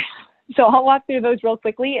shorter. So I'll walk through those real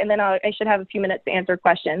quickly, and then I should have a few minutes to answer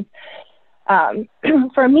questions.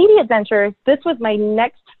 For immediate dentures, this was my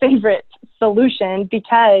next favorite solution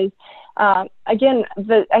because, again,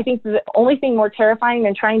 I think the only thing more terrifying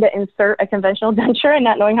than trying to insert a conventional denture and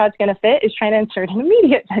not knowing how it's going to fit is trying to insert an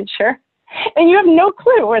immediate denture. And you have no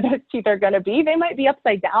clue where those teeth are going to be. They might be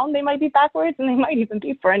upside down, they might be backwards, and they might even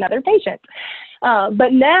be for another patient.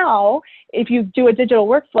 But now, if you do a digital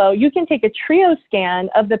workflow, you can take a trio scan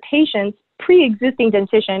of the patient's pre-existing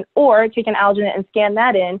dentition or take an alginate and scan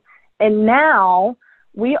that in. And now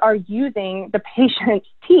we are using the patient's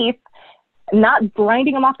teeth, not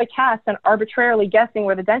grinding them off the cast and arbitrarily guessing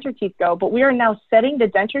where the denture teeth go, but we are now setting the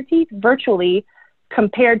denture teeth virtually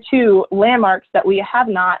compared to landmarks that we have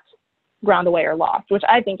not ground away or lost, which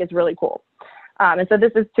I think is really cool. And so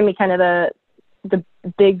this is, to me, kind of the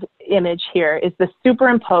big image here is the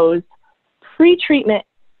superimposed pre-treatment,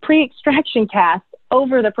 pre-extraction cast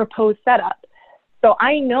over the proposed setup. So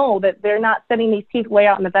I know that they're not setting these teeth way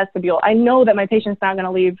out in the vestibule. I know that my patient's not going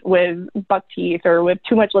to leave with buck teeth or with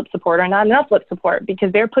too much lip support or not enough lip support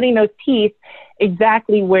because they're putting those teeth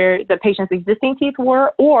exactly where the patient's existing teeth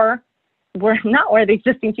were, or were not where the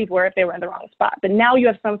existing teeth were if they were in the wrong spot. But now you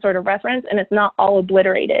have some sort of reference, and it's not all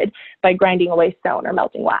obliterated by grinding away stone or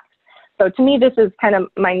melting wax. So to me, this is kind of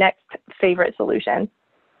my next favorite solution.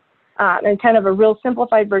 And kind of a real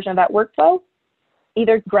simplified version of that workflow.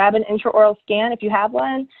 Either grab an intraoral scan if you have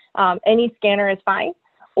one, any scanner is fine,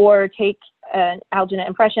 or take an alginate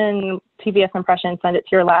impression, PVS impression, send it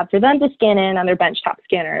to your lab for them to scan in on their benchtop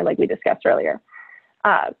scanner like we discussed earlier.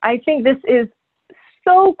 I think this is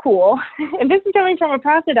so cool, and this is coming from a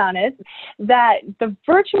prosthodontist, that the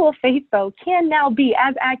virtual face bow can now be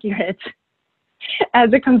as accurate as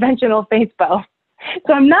a conventional face bow.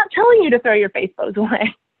 So I'm not telling you to throw your face bows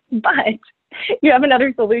away, but you have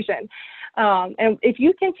another solution. And if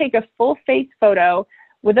you can take a full face photo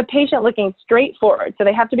with a patient looking straight forward, so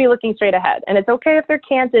they have to be looking straight ahead, and it's okay if they're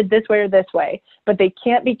canted this way or this way, but they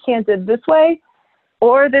can't be canted this way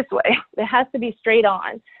or this way. It has to be straight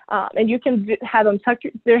on. And you can have them tuck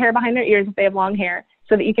their hair behind their ears if they have long hair.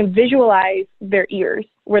 so that you can visualize their ears,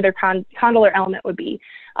 where their condylar element would be.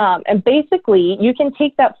 And basically, you can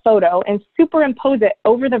take that photo and superimpose it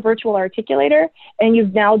over the virtual articulator, and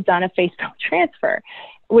you've now done a face bone transfer,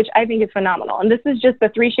 which I think is phenomenal. And this is just the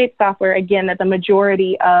 3Shape software, again, that the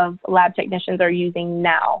majority of lab technicians are using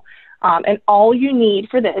now. And all you need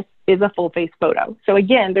for this is a full face photo. So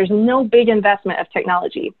again, there's no big investment of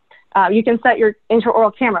technology. You can set your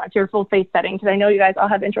intraoral camera to your full face setting, because I know you guys all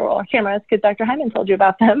have intraoral cameras because Dr. Hyman told you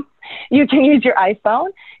about them. You can use your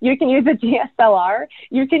iPhone. You can use a DSLR.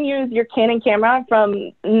 You can use your Canon camera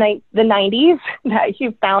from the 90s that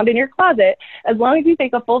you found in your closet. As long as you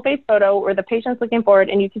take a full face photo where the patient's looking forward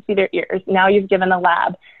and you can see their ears, now you've given the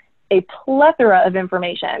lab a plethora of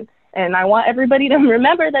information. And I want everybody to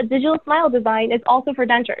remember that digital smile design is also for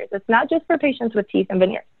dentures. It's not just for patients with teeth and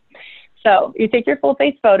veneers. So you take your full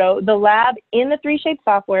face photo, the lab in the 3Shape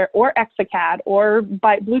software or Exocad or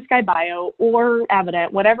Blue Sky Bio or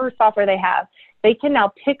Avident, whatever software they have, they can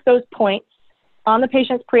now pick those points on the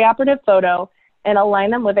patient's preoperative photo and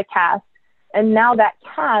align them with a cast. And now that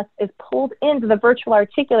cast is pulled into the virtual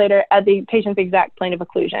articulator at the patient's exact plane of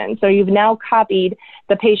occlusion. So you've now copied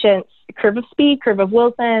the patient's curve of speed, curve of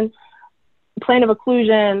Wilson, plane of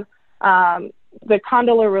occlusion, the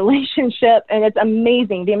condylar relationship, and it's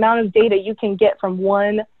amazing the amount of data you can get from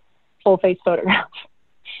one full face photograph.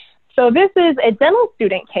 So this is a dental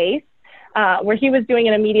student case where he was doing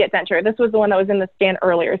an immediate denture. This was the one that was in the scan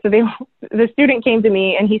earlier. So the student came to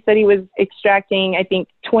me and he said he was extracting, I think,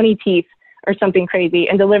 20 teeth or something crazy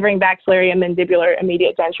and delivering maxillary and mandibular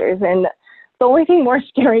immediate dentures. And the only thing more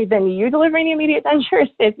scary than you delivering the immediate dentures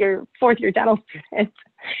is your fourth-year dental student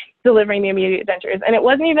delivering the immediate dentures. And it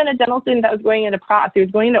wasn't even a dental student that was going into pros. He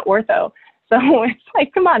was going into ortho. So it's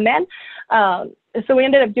like, come on, man. So we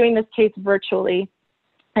ended up doing this case virtually.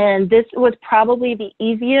 And this was probably the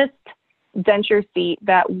easiest denture seat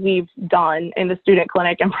that we've done in the student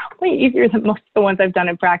clinic, and probably easier than most of the ones I've done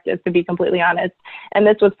in practice, to be completely honest. And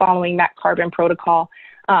this was following that carbon protocol.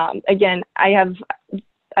 Again,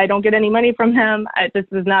 I don't get any money from him. This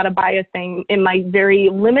is not a bias thing. In my very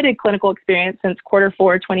limited clinical experience since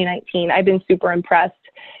Q4 2019, I've been super impressed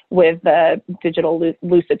with the digital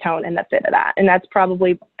Lucitone and the fit of that. And that's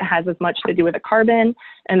probably has as much to do with the carbon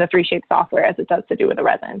and the 3Shape software as it does to do with the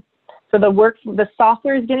resin. So the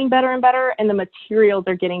software is getting better and better, and the materials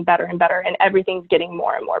are getting better and better, and everything's getting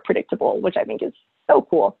more and more predictable, which I think is so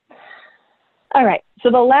cool. All right, so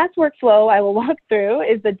the last workflow I will walk through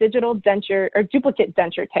is the digital denture or duplicate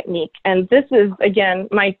denture technique. And this is, again,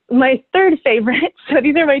 my third favorite. So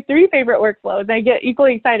these are my three favorite workflows. I get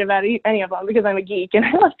equally excited about any of them because I'm a geek and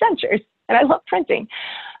I love dentures and I love printing.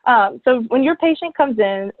 So when your patient comes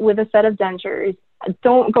in with a set of dentures,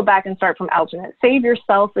 don't go back and start from alginate. Save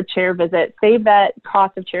yourself a chair visit, save that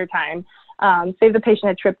cost of chair time, save the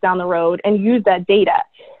patient a trip down the road, and use that data.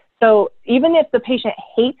 So even if the patient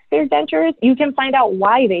hates their dentures, you can find out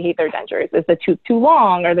why they hate their dentures. Is the tooth too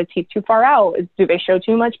long? Are the teeth too far out? Do they show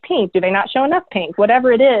too much pink? Do they not show enough pink?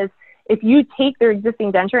 Whatever it is, if you take their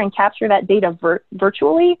existing denture and capture that data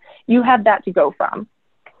virtually, you have that to go from.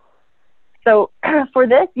 So for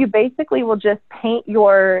this, you basically will just paint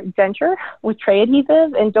your denture with tray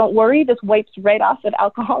adhesive, and don't worry, this wipes right off with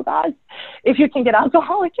alcohol gauze if you can get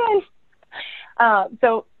alcohol again.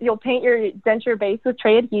 So you'll paint your denture base with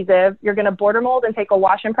tray adhesive. You're going to border mold and take a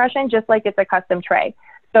wash impression just like it's a custom tray.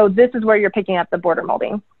 So this is where you're picking up the border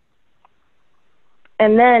molding.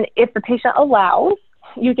 And then if the patient allows,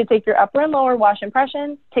 you can take your upper and lower wash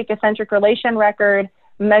impressions, take a centric relation record,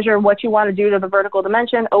 measure what you want to do to the vertical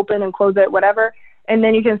dimension, open and close it, whatever, and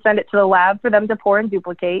then you can send it to the lab for them to pour and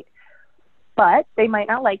duplicate. But they might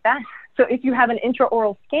not like that. So if you have an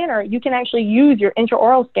intraoral scanner, you can actually use your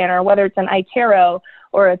intraoral scanner, whether it's an iTero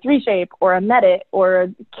or a 3Shape or a Medit or a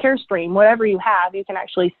CareStream, whatever you have, you can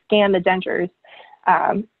actually scan the dentures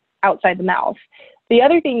outside the mouth. The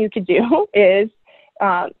other thing you could do is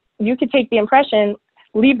you could take the impression,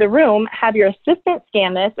 leave the room, have your assistant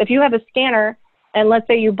scan this. If you have a scanner, and let's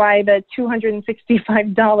say you buy the $265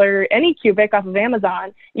 AnyCubic off of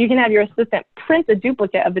Amazon, you can have your assistant print a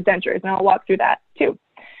duplicate of the dentures, and I'll walk through that too.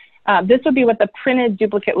 This would be what the printed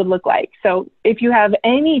duplicate would look like. So if you have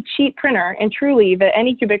any cheap printer, and truly the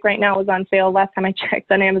AnyCubic right now is on sale last time I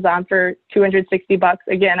checked on Amazon for $260.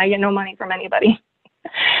 Again, I get no money from anybody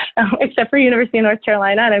except for University of North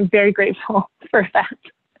Carolina, and I'm very grateful for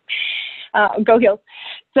that. Go Heels.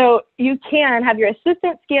 So you can have your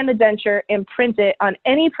assistant scan the denture and print it on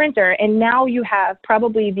any printer, and now you have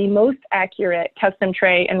probably the most accurate custom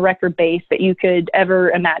tray and record base that you could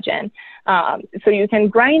ever imagine. So you can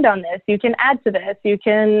grind on this, you can add to this, you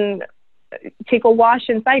can take a wash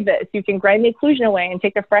inside this. You can grind the occlusion away and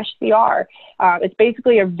take a fresh CR. It's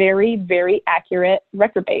basically a very, very accurate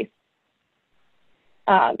record base.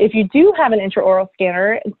 If you do have an intraoral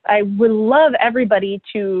scanner, I would love everybody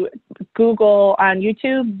to Google on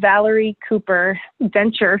YouTube Valerie Cooper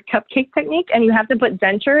denture cupcake technique, and you have to put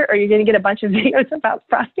denture or you're going to get a bunch of videos about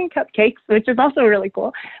frosting cupcakes, which is also really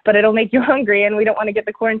cool, but it'll make you hungry and we don't want to get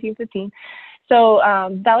the quarantine 15. So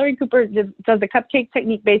Valerie Cooper does the cupcake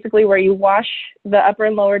technique basically where you wash the upper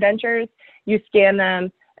and lower dentures, you scan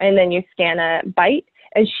them, and then you scan a bite.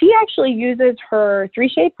 And she actually uses her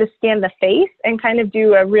 3Shape to scan the face and kind of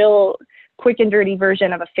do a real quick and dirty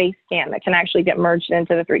version of a face scan that can actually get merged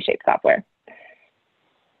into the 3Shape software.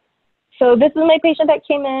 So this is my patient that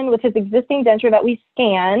came in with his existing denture that we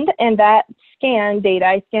scanned, and that scan data,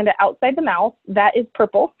 I scanned it outside the mouth, that is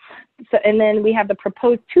purple. So, and then we have the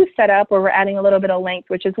proposed tooth setup where we're adding a little bit of length,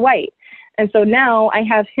 which is white. And so now I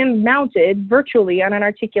have him mounted virtually on an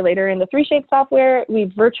articulator in the 3Shape software.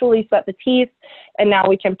 We've virtually set the teeth, and now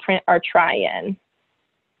we can print our try-in.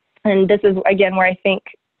 And this is, again, where I think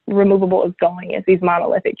removable is going, is these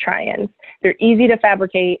monolithic try-ins. They're easy to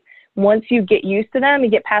fabricate. Once you get used to them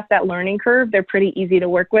and get past that learning curve, they're pretty easy to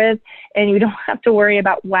work with, and you don't have to worry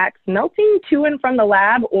about wax melting to and from the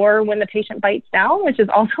lab or when the patient bites down, which is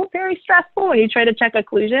also very stressful when you try to check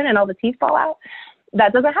occlusion and all the teeth fall out.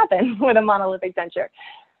 That doesn't happen with a monolithic denture.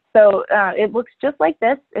 So it looks just like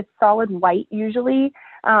this. It's solid white usually,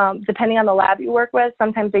 depending on the lab you work with.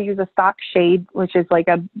 Sometimes they use a stock shade, which is like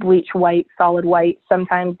a bleach white, solid white.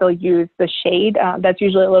 Sometimes they'll use the shade. That's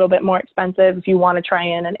usually a little bit more expensive if you want to try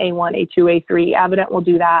in an A1, A2, A3. Avident will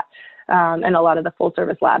do that, and a lot of the full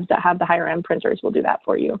service labs that have the higher end printers will do that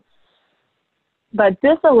for you. But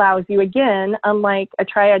this allows you, again, unlike a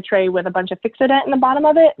triad tray with a bunch of Fixodent in the bottom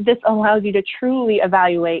of it, this allows you to truly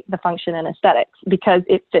evaluate the function and aesthetics because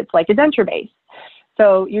it fits like a denture base.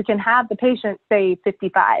 So you can have the patient say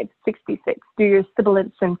 55, 66, do your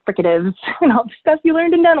sibilants and fricatives and all the stuff you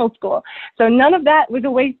learned in dental school. So none of that was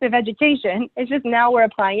a waste of education. It's just now we're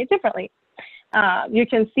applying it differently. You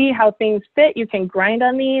can see how things fit. You can grind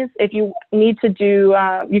on these. If you need to do,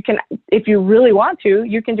 if you really want to,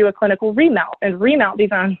 you can do a clinical remount and remount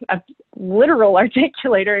these on a literal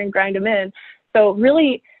articulator and grind them in. So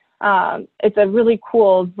really, it's a really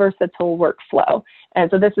cool, versatile workflow. And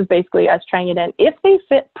so this is basically us trying it in. If they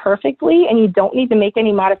fit perfectly and you don't need to make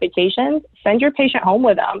any modifications, send your patient home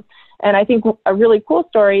with them. And I think a really cool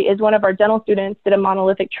story is one of our dental students did a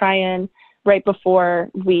monolithic try-in right before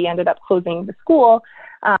we ended up closing the school.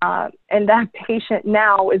 And that patient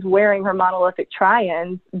now is wearing her monolithic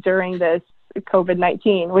try-ins during this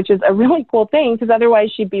COVID-19, which is a really cool thing because otherwise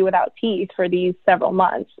she'd be without teeth for these several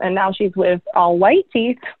months. And now she's with all white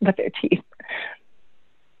teeth, but they're teeth.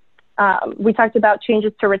 We talked about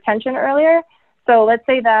changes to retention earlier. So let's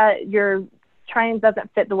say that your try-in doesn't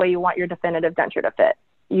fit the way you want your definitive denture to fit.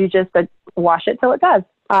 You just wash it till it does.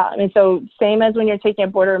 And so same as when you're taking a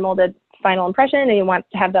border molded final impression and you want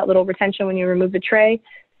to have that little retention when you remove the tray,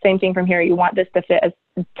 same thing from here. You want this to fit as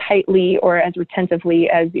tightly or as retentively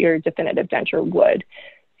as your definitive denture would.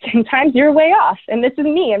 Sometimes you're way off, and this is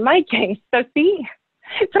me in my case. So see,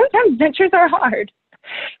 sometimes dentures are hard.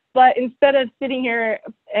 But instead of sitting here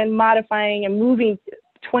and modifying and moving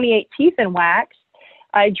 28 teeth in wax,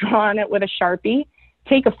 I draw on it with a Sharpie,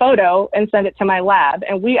 take a photo, and send it to my lab.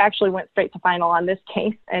 And we actually went straight to final on this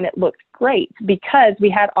case, and it looked great because we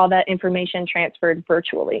had all that information transferred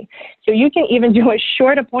virtually. So you can even do a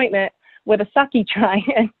short appointment with a sucky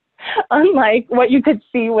try-in, unlike what you could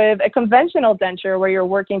see with a conventional denture where you're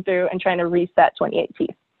working through and trying to reset 28 teeth.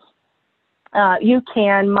 You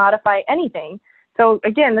can modify anything. So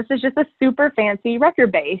again, this is just a super fancy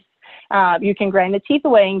record base. You can grind the teeth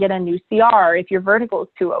away and get a new CR if your vertical is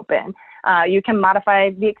too open. You can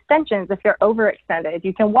modify the extensions if you're overextended.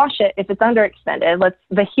 You can wash it if it's underextended.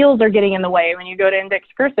 The heels are getting in the way when you go to index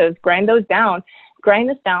cursives. Grind those down. Grind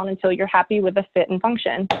this down until you're happy with the fit and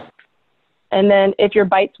function. And then if your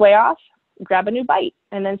bite's way off, grab a new bite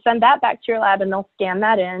and then send that back to your lab and they'll scan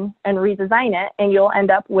that in and redesign it. And you'll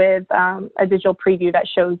end up with a digital preview that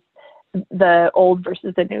shows the old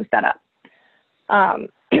versus the new setup.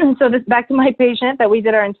 So this back to my patient that we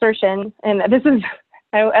did our insertion. And this is,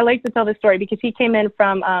 I like to tell this story because he came in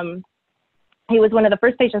from, he was one of the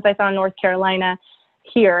first patients I saw in North Carolina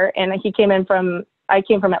here. And he came in from, I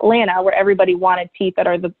came from Atlanta where everybody wanted teeth that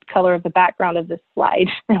are the color of the background of this slide.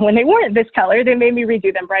 And when they weren't this color, they made me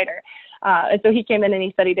redo them brighter. And so he came in and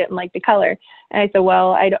he said he didn't like the color. And I said,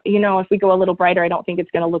 well, if we go a little brighter, I don't think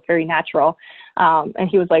it's going to look very natural. And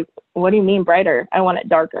he was like, what do you mean brighter? I want it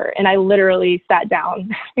darker. And I literally sat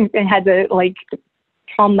down and had to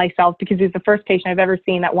calm myself because he was the first patient I've ever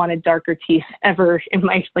seen that wanted darker teeth ever in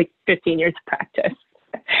my like 15 years of practice.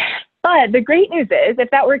 But the great news is, if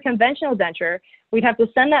that were a conventional denture, we'd have to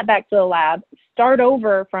send that back to the lab, start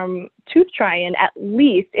over from tooth trying at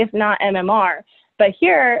least, if not MMR. But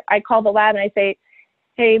here, I call the lab and I say,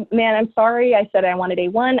 hey, man, I'm sorry. I said I wanted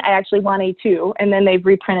A1. I actually want A2. And then they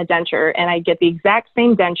reprint a denture, and I get the exact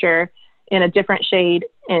same denture in a different shade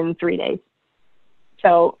in 3 days.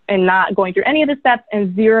 So, and not going through any of the steps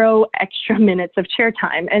and 0 extra minutes of chair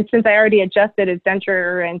time. And since I already adjusted his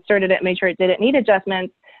denture and inserted it, made sure it didn't need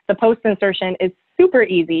adjustments, the post insertion is super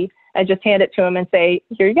easy. I just hand it to him and say,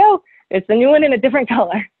 here you go. It's a new one in a different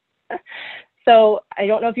color. So I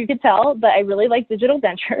don't know if you could tell, but I really like digital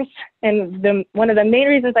dentures. And one of the main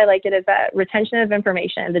reasons I like it is that retention of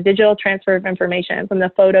information, the digital transfer of information from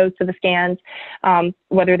the photos to the scans,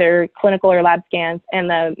 whether they're clinical or lab scans, and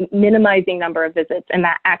the minimizing number of visits and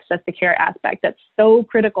that access to care aspect that's so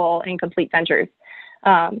critical in complete dentures.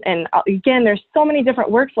 And again, there's so many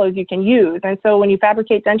different workflows you can use. And so when you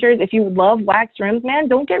fabricate dentures, if you love wax rims, man,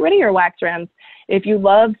 don't get rid of your wax rims. If you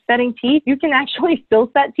love setting teeth, you can actually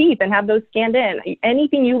still set teeth and have those scanned in.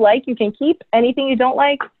 Anything you like, you can keep. Anything you don't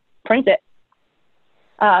like, print it.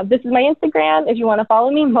 This is my Instagram. If you want to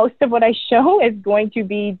follow me, most of what I show is going to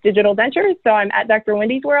be digital dentures. So I'm at Dr.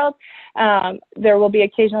 Wendy's World. There will be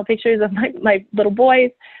occasional pictures of my little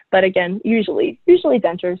boys, but again, usually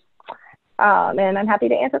dentures. And I'm happy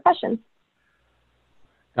to answer questions.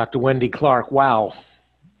 Dr. Wendy Clark, wow.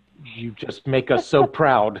 You just make us so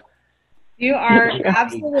proud. You are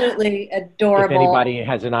absolutely adorable. If anybody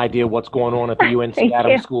has an idea what's going on at the UNC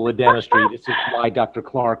Adams School of Dentistry, this is why Dr.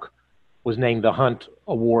 Clark was named the Hunt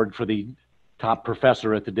Award for the top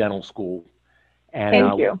professor at the dental school. And,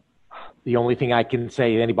 thank you. The only thing I can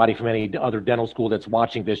say to anybody from any other dental school that's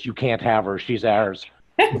watching this, you can't have her. She's ours.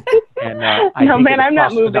 And no, man, I'm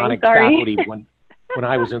not moving. Sorry. Faculty, when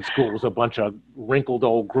I was in school, it was a bunch of wrinkled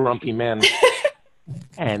old grumpy men.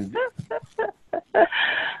 And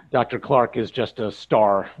Dr. Clark is just a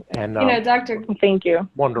star. And you know, Doctor, thank you.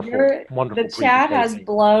 Wonderful. The chat has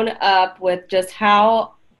blown up with just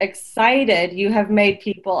how excited you have made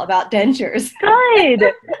people about dentures. Good.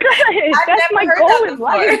 That's my goal in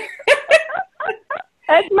life.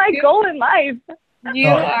 That's my goal in life. You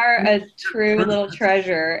are a true little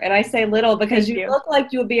treasure. And I say little because you look like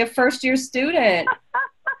you would be a first-year student.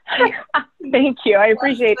 Thank you. I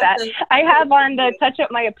appreciate that. I have on the touch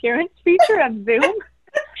up my appearance feature of Zoom.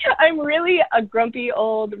 I'm really a grumpy,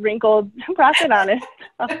 old, wrinkled prosthodontist.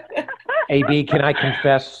 AB, can I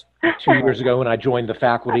confess 2 years ago when I joined the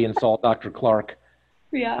faculty and saw Dr. Clark,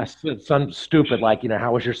 I said something stupid like,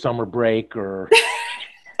 how was your summer break? Or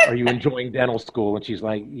are you enjoying dental school? And she's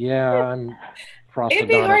like, yeah, I'm prosthodontist. It'd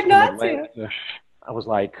be hard not to. I was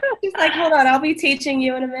like. She's like, hold on, I'll be teaching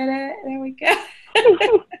you in a minute. There we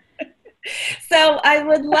go. So I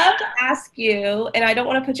would love to ask you, and I don't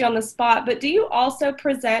want to put you on the spot, but do you also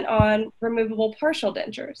present on removable partial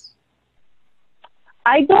dentures?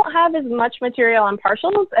 I don't have as much material on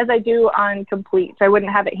partials as I do on completes. I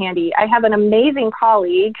wouldn't have it handy. I have an amazing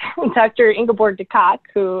colleague, Dr. Ingeborg de Kock,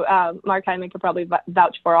 who Mark Hyman could probably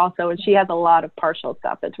vouch for also, and she has a lot of partial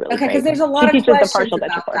stuff that's really great. Okay, because there's a lot of questions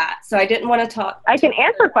about that, so I didn't want to talk. I can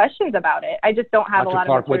answer questions about it. I just don't have Dr. a lot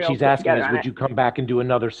Clark, of material. what she's asking is, would you come back and do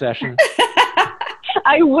another session?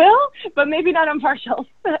 I will, but maybe not on partials.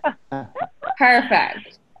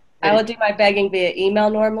 Perfect. I will do my begging via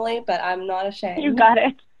email normally, but I'm not ashamed. You got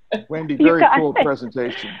it. Wendy, very cool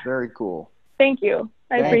presentation. Very cool. Thank you.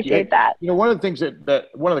 I appreciate that. One of the things that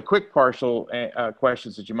one of the quick partial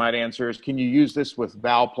questions that you might answer is, can you use this with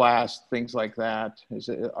Valplast, things like that?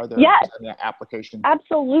 Are there applications?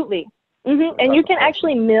 Absolutely. Mm-hmm. And you can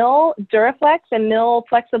actually mill Duraflex and mill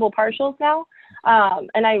flexible partials now.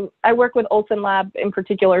 And I work with Olson Lab in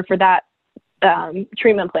particular for that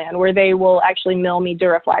treatment plan, where they will actually mill me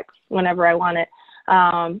Duraflex whenever I want it.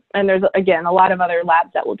 And there's, again, a lot of other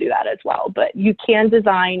labs that will do that as well. But you can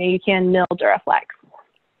design and you can mill Duraflex.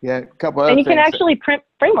 Yeah, a couple other And you things can actually print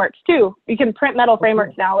frameworks too. You can print metal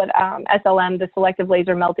frameworks now with SLM, the selective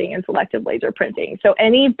laser melting and selective laser printing. So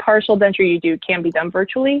any partial denture you do can be done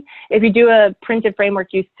virtually. If you do a printed framework,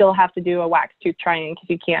 you still have to do a wax tooth trying because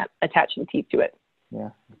you can't attach the teeth to it. Yeah.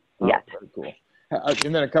 Yes. Very cool.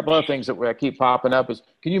 And then a couple other things that keep popping up is,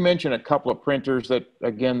 can you mention a couple of printers that,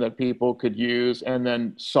 again, that people could use, and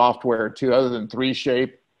then software too, other than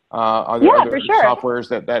 3Shape? Are there other softwares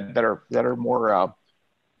that are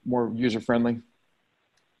more user friendly?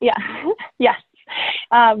 Yeah. Yes.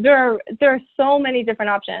 There are so many different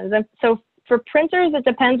options. And so For printers, it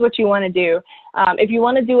depends what you want to do. If you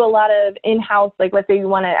want to do a lot of in-house, like let's say you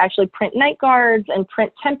want to actually print night guards and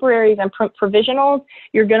print temporaries and print provisionals,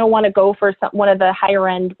 you're going to want to go for one of the higher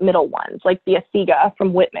end middle ones, like the Asiga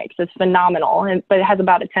from Whitmix. It's phenomenal, but it has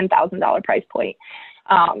about a $10,000 price point.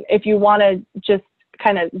 If you want to just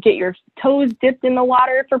kind of get your toes dipped in the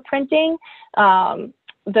water for printing,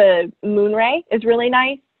 the Moonray is really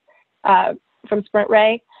nice from Sprint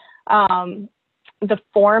Ray. The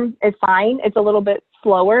form is fine. It's a little bit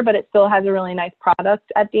slower, but it still has a really nice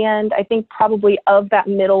product at the end. I think probably of that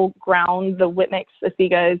middle ground, the Whitmix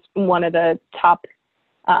Asiga is one of the top,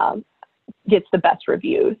 gets the best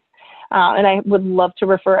reviews. And I would love to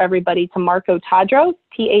refer everybody to Marco Tadros,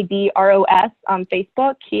 Tadros, on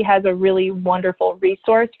Facebook. He has a really wonderful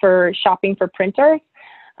resource for shopping for printers.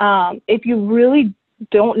 If you really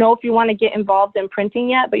don't know if you want to get involved in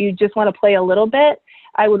printing yet, but you just want to play a little bit,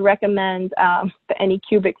 I would recommend the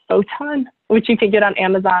Anycubic Photon, which you can get on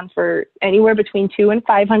Amazon for anywhere between $200 and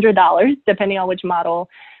 $500, depending on which model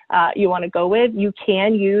you want to go with. You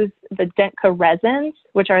can use the Denture resins,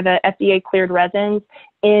 which are the FDA cleared resins,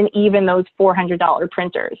 in even those $400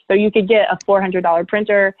 printers. So you could get a $400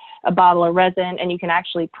 printer, a bottle of resin, and you can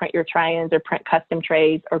actually print your try-ins or print custom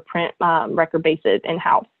trays or print record bases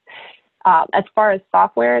in-house. As far as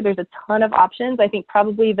software, there's a ton of options. I think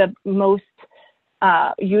probably the most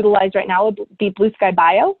utilized right now would be Blue Sky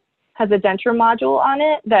Bio. Has a denture module on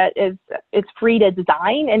it that it's free to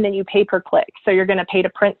design, and then you pay per click. So you're going to pay to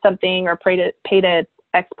print something, or pay to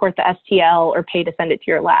export the STL, or pay to send it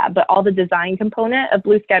to your lab. But all the design component of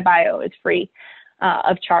Blue Sky Bio is free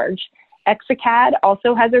of charge. Exicad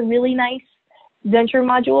also has a really nice denture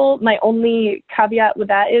module. My only caveat with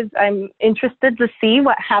that is I'm interested to see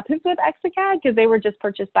what happens with Exicad, because they were just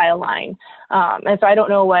purchased by Align. And so I don't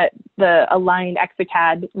know what the Align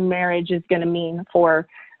Exicad marriage is going to mean for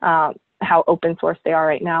how open source they are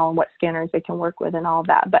right now and what scanners they can work with and all of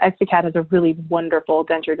that. But Exicad has a really wonderful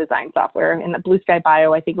denture design software, and the Blue Sky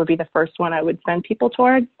Bio I think would be the first one I would send people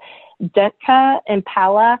towards. Dentka and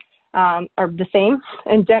Pala are the same,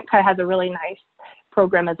 and Dentka has a really nice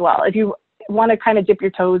program as well. If you want to kind of dip your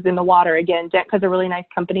toes in the water, again, Dentka is a really nice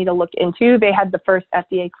company to look into. They had the first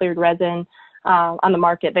FDA cleared resin on the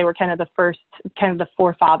market. They were kind of the first, kind of the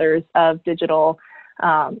forefathers of digital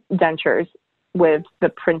dentures with the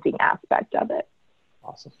printing aspect of it.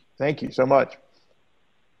 Awesome. Thank you so much.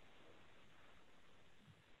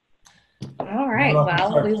 All right.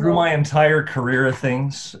 Well, through my entire career of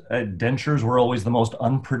things, dentures were always the most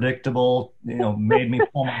unpredictable, made me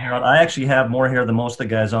pull my hair out. I actually have more hair than most of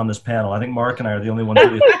the guys on this panel. I think Mark and I are the only ones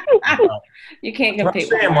who You can't compete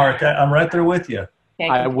with that. Mark, I'm right there with you.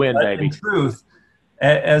 I win, baby. In truth,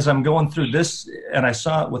 as I'm going through this, and I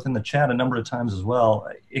saw it within the chat a number of times as well,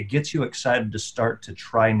 it gets you excited to start to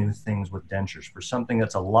try new things with dentures for something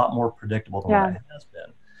that's a lot more predictable than what it has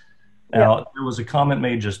been. Now, there was a comment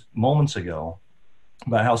made just moments ago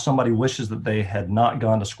about how somebody wishes that they had not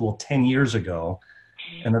gone to school 10 years ago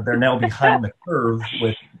and that they're now behind the curve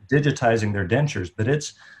with digitizing their dentures. But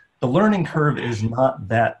the learning curve is not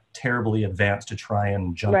that terribly advanced to try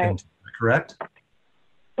and jump into it, correct?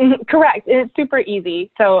 Correct. It's super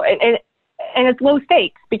easy. So, and it's low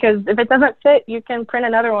stakes, because if it doesn't fit, you can print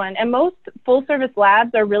another one. And most full service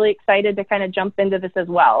labs are really excited to kind of jump into this as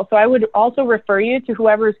well. So I would also refer you to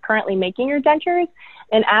whoever is currently making your dentures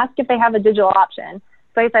and ask if they have a digital option.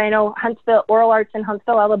 So I know Huntsville, Oral Arts in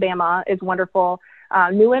Huntsville, Alabama is wonderful.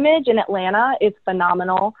 New Image in Atlanta is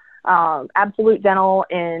phenomenal. Absolute Dental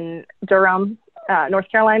in Durham, North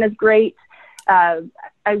Carolina is great.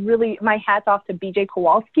 My hat's off to BJ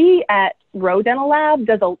Kowalski at Row Dental Lab,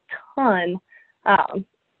 does a ton.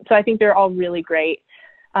 So I think they're all really great.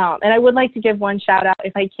 And I would like to give one shout out,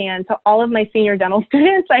 if I can, to all of my senior dental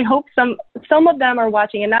students. I hope some of them are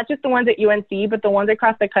watching, and not just the ones at UNC, but the ones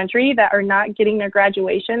across the country that are not getting their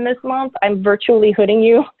graduation this month. I'm virtually hooding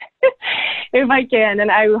you if I can. And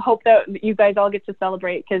I hope that you guys all get to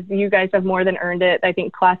celebrate, because you guys have more than earned it. I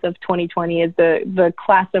think class of 2020 is the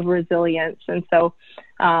class of resilience. And so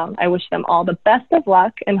I wish them all the best of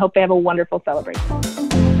luck and hope they have a wonderful celebration.